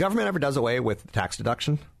 If the government ever does away with the tax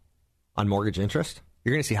deduction on mortgage interest,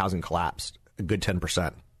 you're going to see housing collapse a good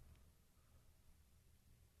 10%.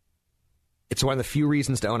 It's one of the few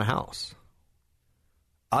reasons to own a house.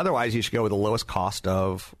 Otherwise, you should go with the lowest cost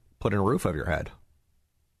of put in a roof over your head.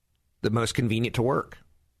 The most convenient to work.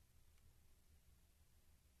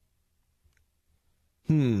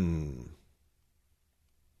 I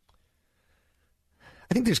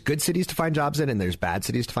think there's good cities to find jobs in and there's bad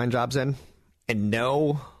cities to find jobs in. And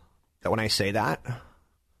know that when I say that,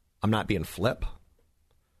 I'm not being flip.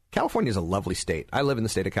 California is a lovely state. I live in the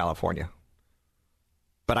state of California.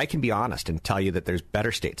 But I can be honest and tell you that there's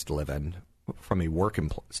better states to live in from a work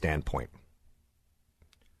standpoint.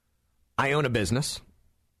 I own a business.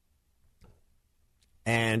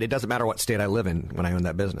 And it doesn't matter what state I live in when I own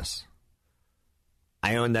that business.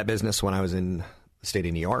 I owned that business when I was in the state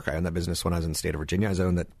of New York. I owned that business when I was in the state of Virginia. I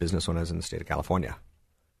owned that business when I was in the state of California.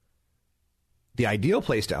 The ideal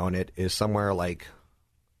place to own it is somewhere like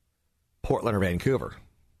Portland or Vancouver.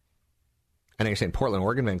 And I'm saying Portland,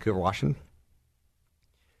 Oregon, Vancouver, Washington.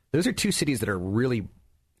 Those are two cities that are really,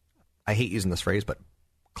 I hate using this phrase, but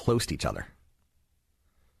close to each other.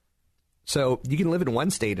 So you can live in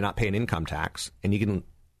one state and not pay an income tax, and you can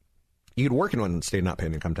work in one state and not pay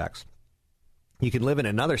an income tax. You can live in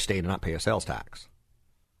another state and not pay a sales tax.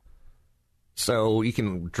 So you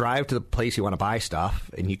can drive to the place you want to buy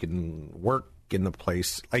stuff, and you can work in the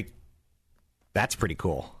place. Like, that's pretty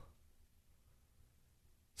cool.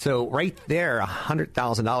 So right there,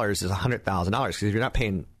 $100,000 is $100,000 because if you're not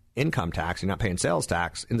paying income tax, you're not paying sales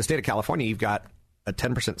tax. In the state of California, you've got a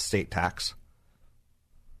 10% state tax,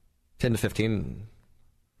 10 to 15.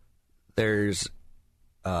 There's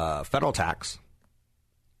federal tax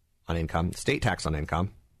on income, state tax on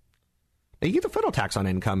income. Now, you get the federal tax on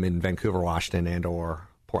income in Vancouver, Washington, and or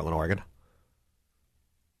Portland, Oregon.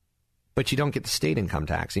 But you don't get the state income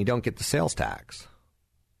tax, and you don't get the sales tax.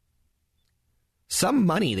 Some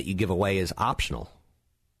money that you give away is optional.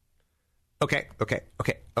 Okay.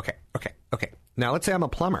 Now, let's say I'm a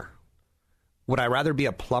plumber. Would I rather be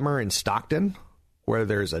a plumber in Stockton, where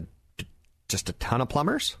there's just a ton of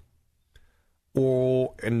plumbers,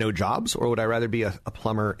 and no jobs, or would I rather be a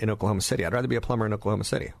plumber in Oklahoma City? I'd rather be a plumber in Oklahoma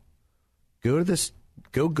City.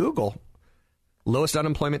 Go Google lowest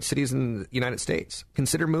unemployment cities in the United States.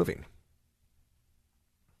 Consider moving.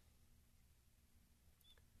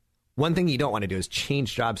 One thing you don't want to do is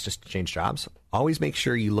change jobs just to change jobs. Always make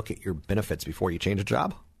sure you look at your benefits before you change a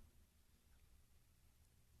job.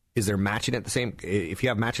 Is there matching at the same? If you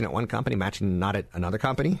have matching at one company, matching not at another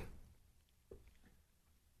company?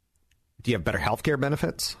 Do you have better healthcare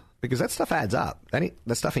benefits? Because that stuff adds up.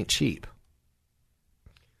 That stuff ain't cheap.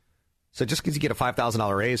 So just because you get a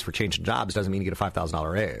 $5,000 raise for changing jobs doesn't mean you get a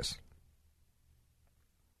 $5,000 raise.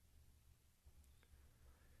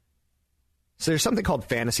 So there's something called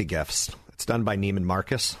fantasy gifts. It's done by Neiman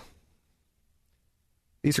Marcus.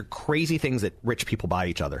 These are crazy things that rich people buy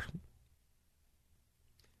each other.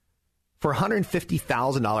 For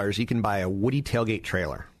 $150,000, you can buy a Woody tailgate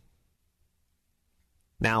trailer.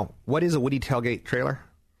 Now, what is a Woody tailgate trailer?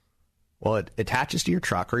 Well, it attaches to your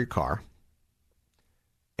truck or your car,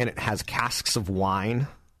 and it has casks of wine,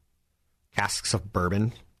 casks of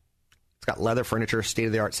bourbon. It's got leather furniture,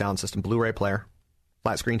 state-of-the-art sound system, Blu-ray player,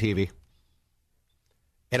 flat-screen TV.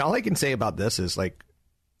 And all I can say about this is, like,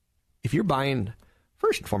 if you're buying,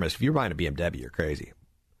 first and foremost, if you're buying a BMW, you're crazy.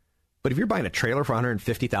 But if you're buying a trailer for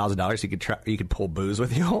 $150,000, you could pull booze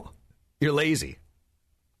with you, you're lazy.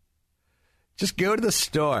 Just go to the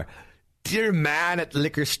store. Dear man at the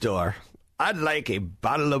liquor store, I'd like a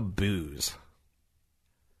bottle of booze.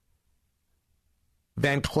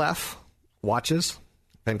 Van Cleef watches,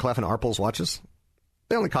 Van Cleef and Arpels watches,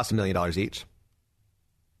 they only cost $1 million each.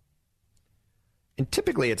 And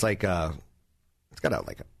typically it's like it's got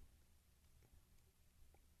a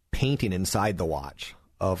painting inside the watch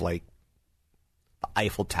of like the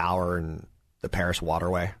Eiffel Tower and the Paris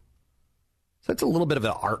Waterway. So it's a little bit of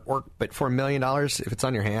an artwork, but for $1 million, if it's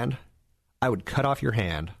on your hand, I would cut off your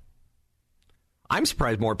hand. I'm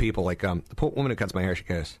surprised more people, like the woman who cuts my hair, she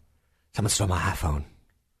goes, someone stole my iPhone.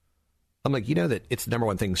 I'm like, you know that it's the number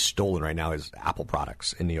one thing stolen right now is Apple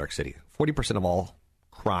products in New York City. 40% of all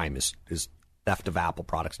crime is theft of Apple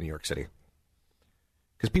products in New York City.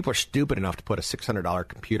 Because people are stupid enough to put a $600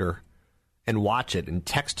 computer and watch it and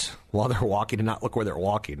text while they're walking and not look where they're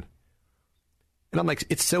walking. And I'm like,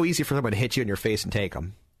 it's so easy for someone to hit you in your face and take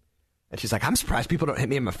them. And she's like, I'm surprised people don't hit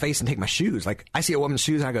me in my face and take my shoes. Like, I see a woman's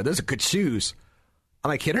shoes and I go, those are good shoes. I'm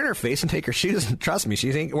like, hit her in her face and take her shoes. And trust me,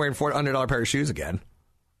 she ain't wearing $400 pair of shoes again.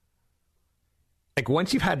 Like,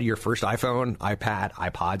 once you've had your first iPhone, iPad,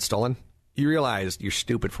 iPod stolen, you realize you're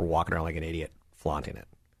stupid for walking around like an idiot, flaunting it.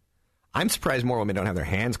 I'm surprised more women don't have their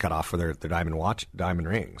hands cut off for their diamond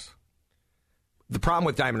rings. The problem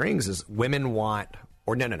with diamond rings is women want,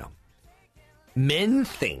 or no. Men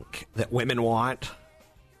think that women want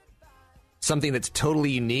something that's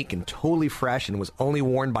totally unique and totally fresh and was only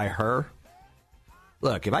worn by her.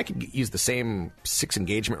 Look, if I could use the same 6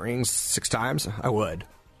 engagement rings 6 times, I would.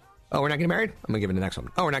 Oh, we're not getting married? I'm going to give it the next one.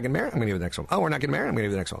 Oh, we're not getting married? I'm going to give it the next one. Oh, we're not getting married? I'm going to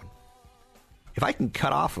give it the next one. If I can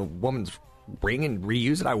cut off a woman's ring and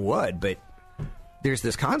reuse it, I would. But there's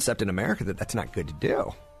this concept in America that that's not good to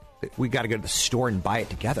do. We got to go to the store and buy it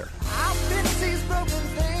together. I'll fix these broken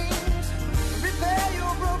things, repair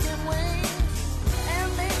your broken wings,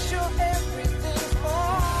 and make sure everything's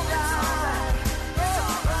alright.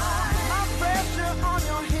 My pressure on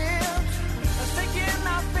your hips, sticking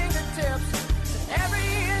our fingertips, every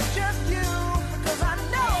inch of you, because I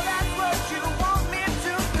know that's what you want me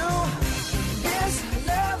to do. This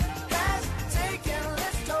love has taken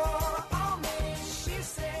its toll on me. She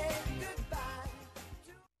said goodbye.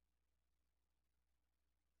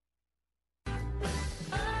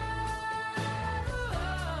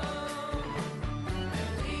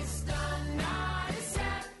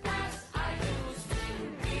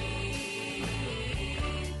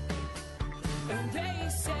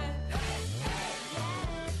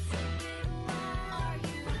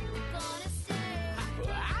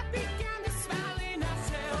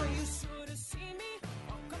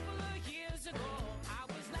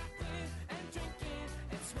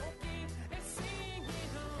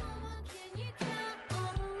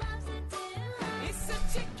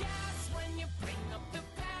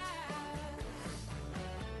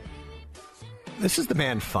 This is the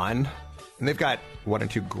band Fun, and they've got 1 or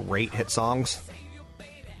 2 great hit songs.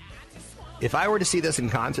 If I were to see this in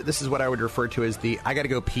concert, this is what I would refer to as the I Gotta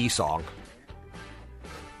Go Pee song.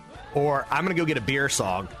 Or I'm gonna go get a beer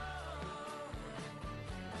song.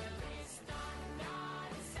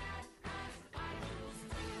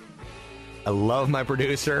 I love my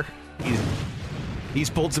producer. He's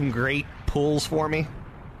pulled some great pulls for me.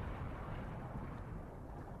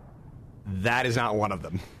 That is not one of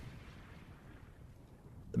them.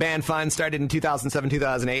 The band Fun started in 2007,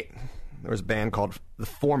 2008. There was a band called The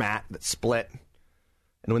Format that split.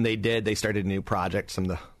 And when they did, they started a new project, some of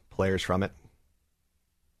the players from it.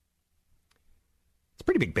 It's a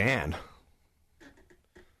pretty big band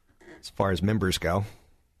as far as members go.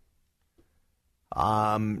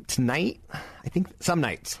 Tonight, I think Some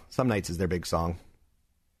Nights is their big song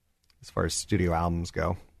as far as studio albums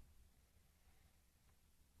go.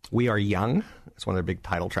 We Are Young is one of their big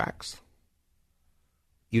title tracks.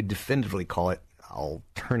 You'd definitively call it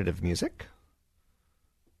alternative music.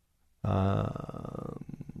 Carry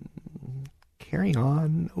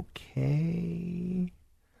On, okay.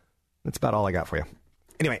 That's about all I got for you.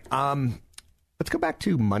 Anyway, let's go back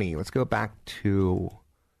to money. Let's go back to,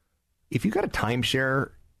 if you got a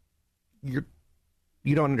timeshare, you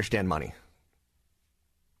don't understand money.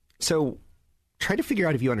 So try to figure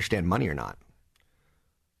out if you understand money or not.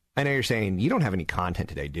 I know you're saying you don't have any content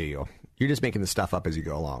today, do you? You're just making the stuff up as you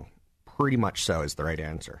go along. Pretty much so is the right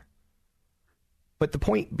answer. But the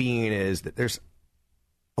point being is that there's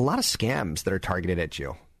a lot of scams that are targeted at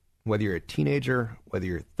you. Whether you're a teenager, whether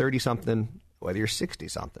you're 30-something, whether you're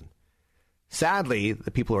 60-something. Sadly,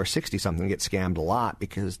 the people who are 60-something get scammed a lot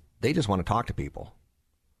because they just want to talk to people.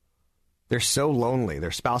 They're so lonely.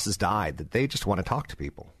 Their spouse has died that they just want to talk to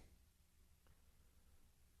people.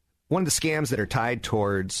 One of the scams that are tied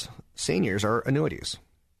towards seniors are annuities.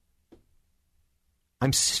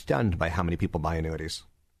 I'm stunned by how many people buy annuities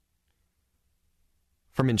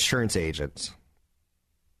from insurance agents.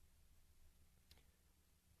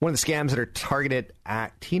 One of the scams that are targeted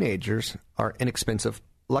at teenagers are inexpensive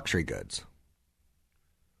luxury goods.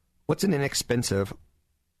 What's an inexpensive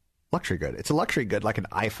luxury good? It's a luxury good like an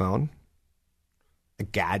iPhone, a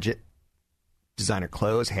gadget, designer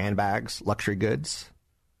clothes, handbags, luxury goods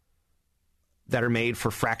that are made for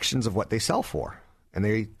fractions of what they sell for. And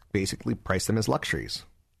they basically price them as luxuries.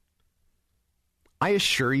 I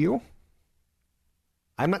assure you,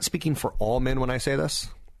 I'm not speaking for all men when I say this,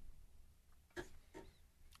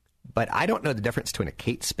 but I don't know the difference between a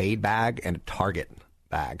Kate Spade bag and a Target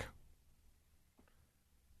bag.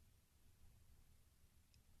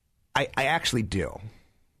 I actually do.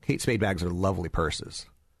 Kate Spade bags are lovely purses.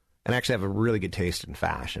 And I actually have a really good taste in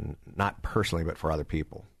fashion, not personally, but for other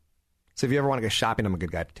people. So if you ever want to go shopping, I'm a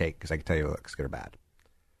good guy to take because I can tell you it looks good or bad.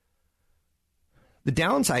 The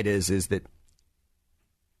downside is that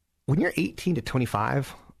when you're 18 to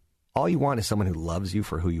 25, all you want is someone who loves you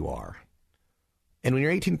for who you are. And when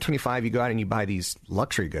you're 18 to 25, you go out and you buy these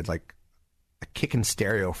luxury goods like a kick-in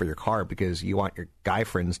stereo for your car because you want your guy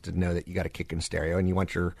friends to know that you got a kick-in stereo, and you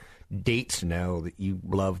want your dates to know that you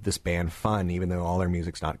love this band Fun, even though all their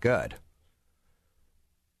music's not good.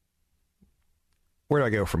 Where do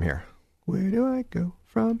I go from here? Where do I go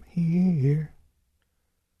from here?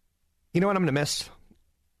 You know what I'm going to miss?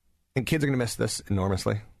 And kids are going to miss this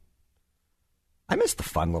enormously. I miss the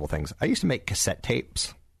fun little things. I used to make cassette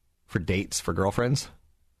tapes for dates for girlfriends.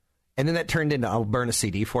 And then that turned into, I'll burn a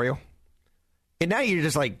CD for you. And now you're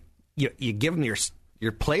just like, you give them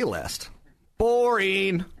your playlist.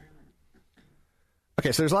 Boring.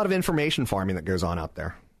 Okay, so there's a lot of information farming that goes on out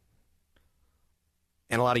there.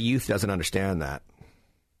 And a lot of youth doesn't understand that.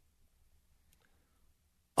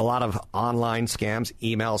 A lot of online scams,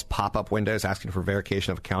 emails, pop-up windows asking for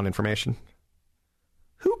verification of account information.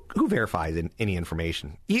 Who verifies any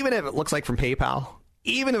information? Even if it looks like from PayPal,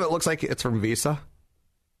 even if it looks like it's from Visa,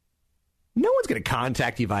 no one's going to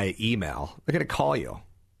contact you via email. They're going to call you.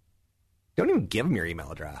 Don't even give them your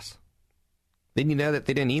email address. Then you know that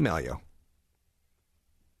they didn't email you.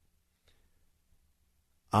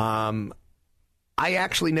 I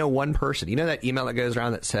actually know one person. You know that email that goes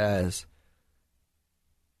around that says,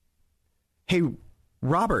 "Hey,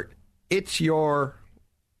 Robert, it's your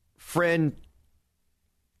friend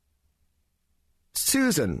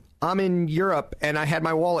Susan. I'm in Europe and I had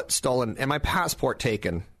my wallet stolen and my passport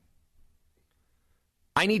taken.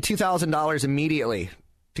 I need $2,000 immediately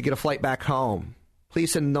to get a flight back home.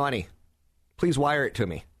 Please send money. Please wire it to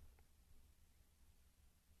me."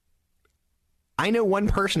 I know one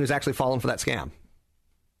person who's actually fallen for that scam.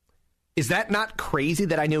 Is that not crazy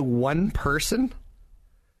that I know one person?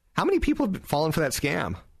 How many people have fallen for that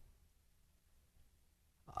scam?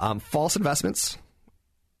 False investments,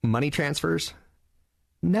 money transfers.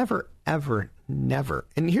 Never, ever, never.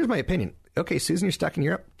 And here's my opinion. Okay, Susan, you're stuck in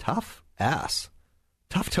Europe. Tough ass.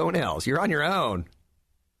 Tough toenails. You're on your own.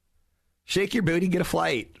 Shake your booty, get a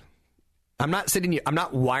flight. I'm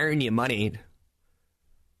not wiring you money.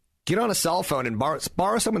 Get on a cell phone and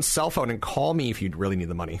borrow someone's cell phone and call me if you really need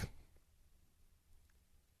the money.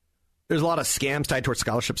 There's a lot of scams tied towards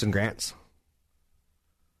scholarships and grants.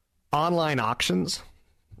 Online auctions.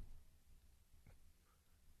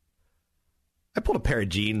 I pulled a pair of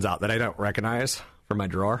jeans out that I don't recognize from my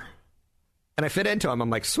drawer. And I fit into them. I'm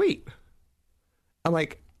like, sweet. I'm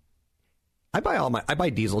like, I buy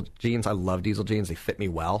diesel jeans. I love diesel jeans. They fit me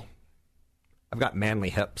well. I've got manly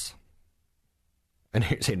hips. And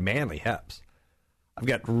you're saying manly hips. I've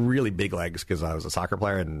got really big legs because I was a soccer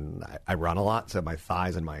player and I run a lot, so my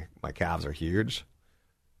thighs and my calves are huge.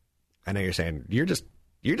 I know you're saying you're just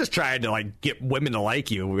trying to like get women to like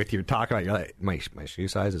you with your talk about my shoe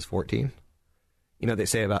size is 14. You know what they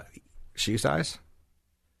say about shoe size?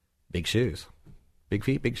 Big shoes. Big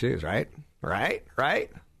feet, big shoes, right? Right?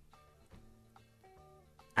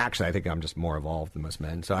 Actually, I think I'm just more evolved than most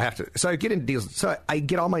men. So I get into deals. So I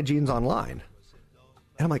get all my jeans online.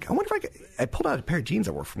 And I'm like, I wonder if I pulled out a pair of jeans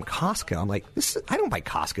that were from Costco. I'm like, I don't buy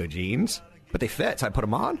Costco jeans, but they fit, so I put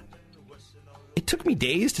them on. It took me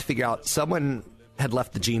days to figure out someone had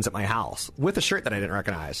left the jeans at my house with a shirt that I didn't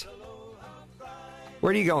recognize.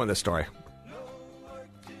 Where do you go in this story?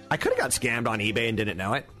 I could have got scammed on eBay and didn't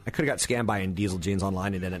know it. I could have got scammed buying diesel jeans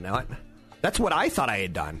online and didn't know it. That's what I thought I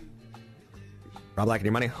had done. Rob Black and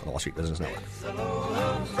Your Money on the Wall Street Business Network.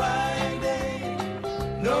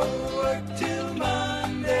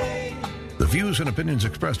 The views and opinions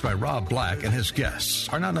expressed by Rob Black and his guests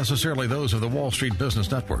are not necessarily those of the Wall Street Business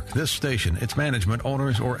Network, this station, its management,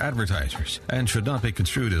 owners, or advertisers, and should not be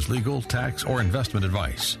construed as legal, tax, or investment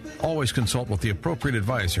advice. Always consult with the appropriate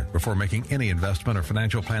advisor before making any investment or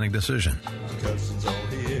financial planning decision. Cousins all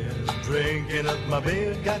here, drinking up my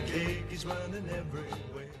beer, got cakes running everywhere.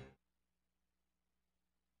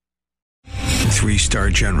 3-star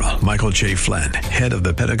General Michael J. Flynn, head of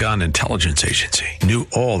the Pentagon Intelligence Agency, knew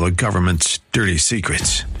all the government's dirty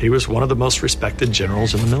secrets. He was one of the most respected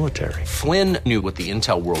generals in the military. Flynn knew what the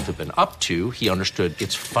intel world had been up to. He understood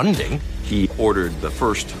its funding. He ordered the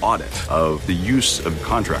first audit of the use of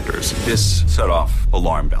contractors. This set off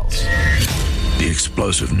alarm bells. The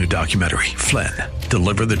explosive new documentary, Flynn,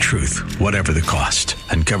 Deliver the Truth, Whatever the Cost,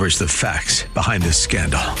 uncovers the facts behind this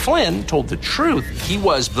scandal. Flynn told the truth. He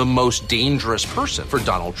was the most dangerous person for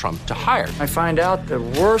Donald Trump to hire. I find out the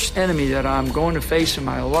worst enemy that I'm going to face in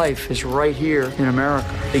my life is right here in America.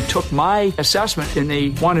 They took my assessment and they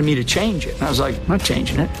wanted me to change it. And I was like, I'm not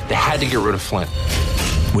changing it. They had to get rid of Flynn.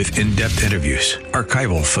 With in-depth interviews,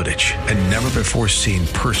 archival footage, and never-before-seen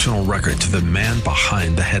personal records of the man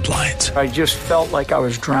behind the headlines. I just felt like I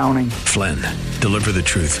was drowning. Flynn, Deliver the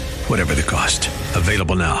Truth, Whatever the Cost.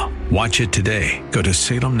 Available now. Watch it today. Go to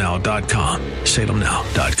salemnow.com.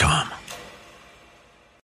 salemnow.com.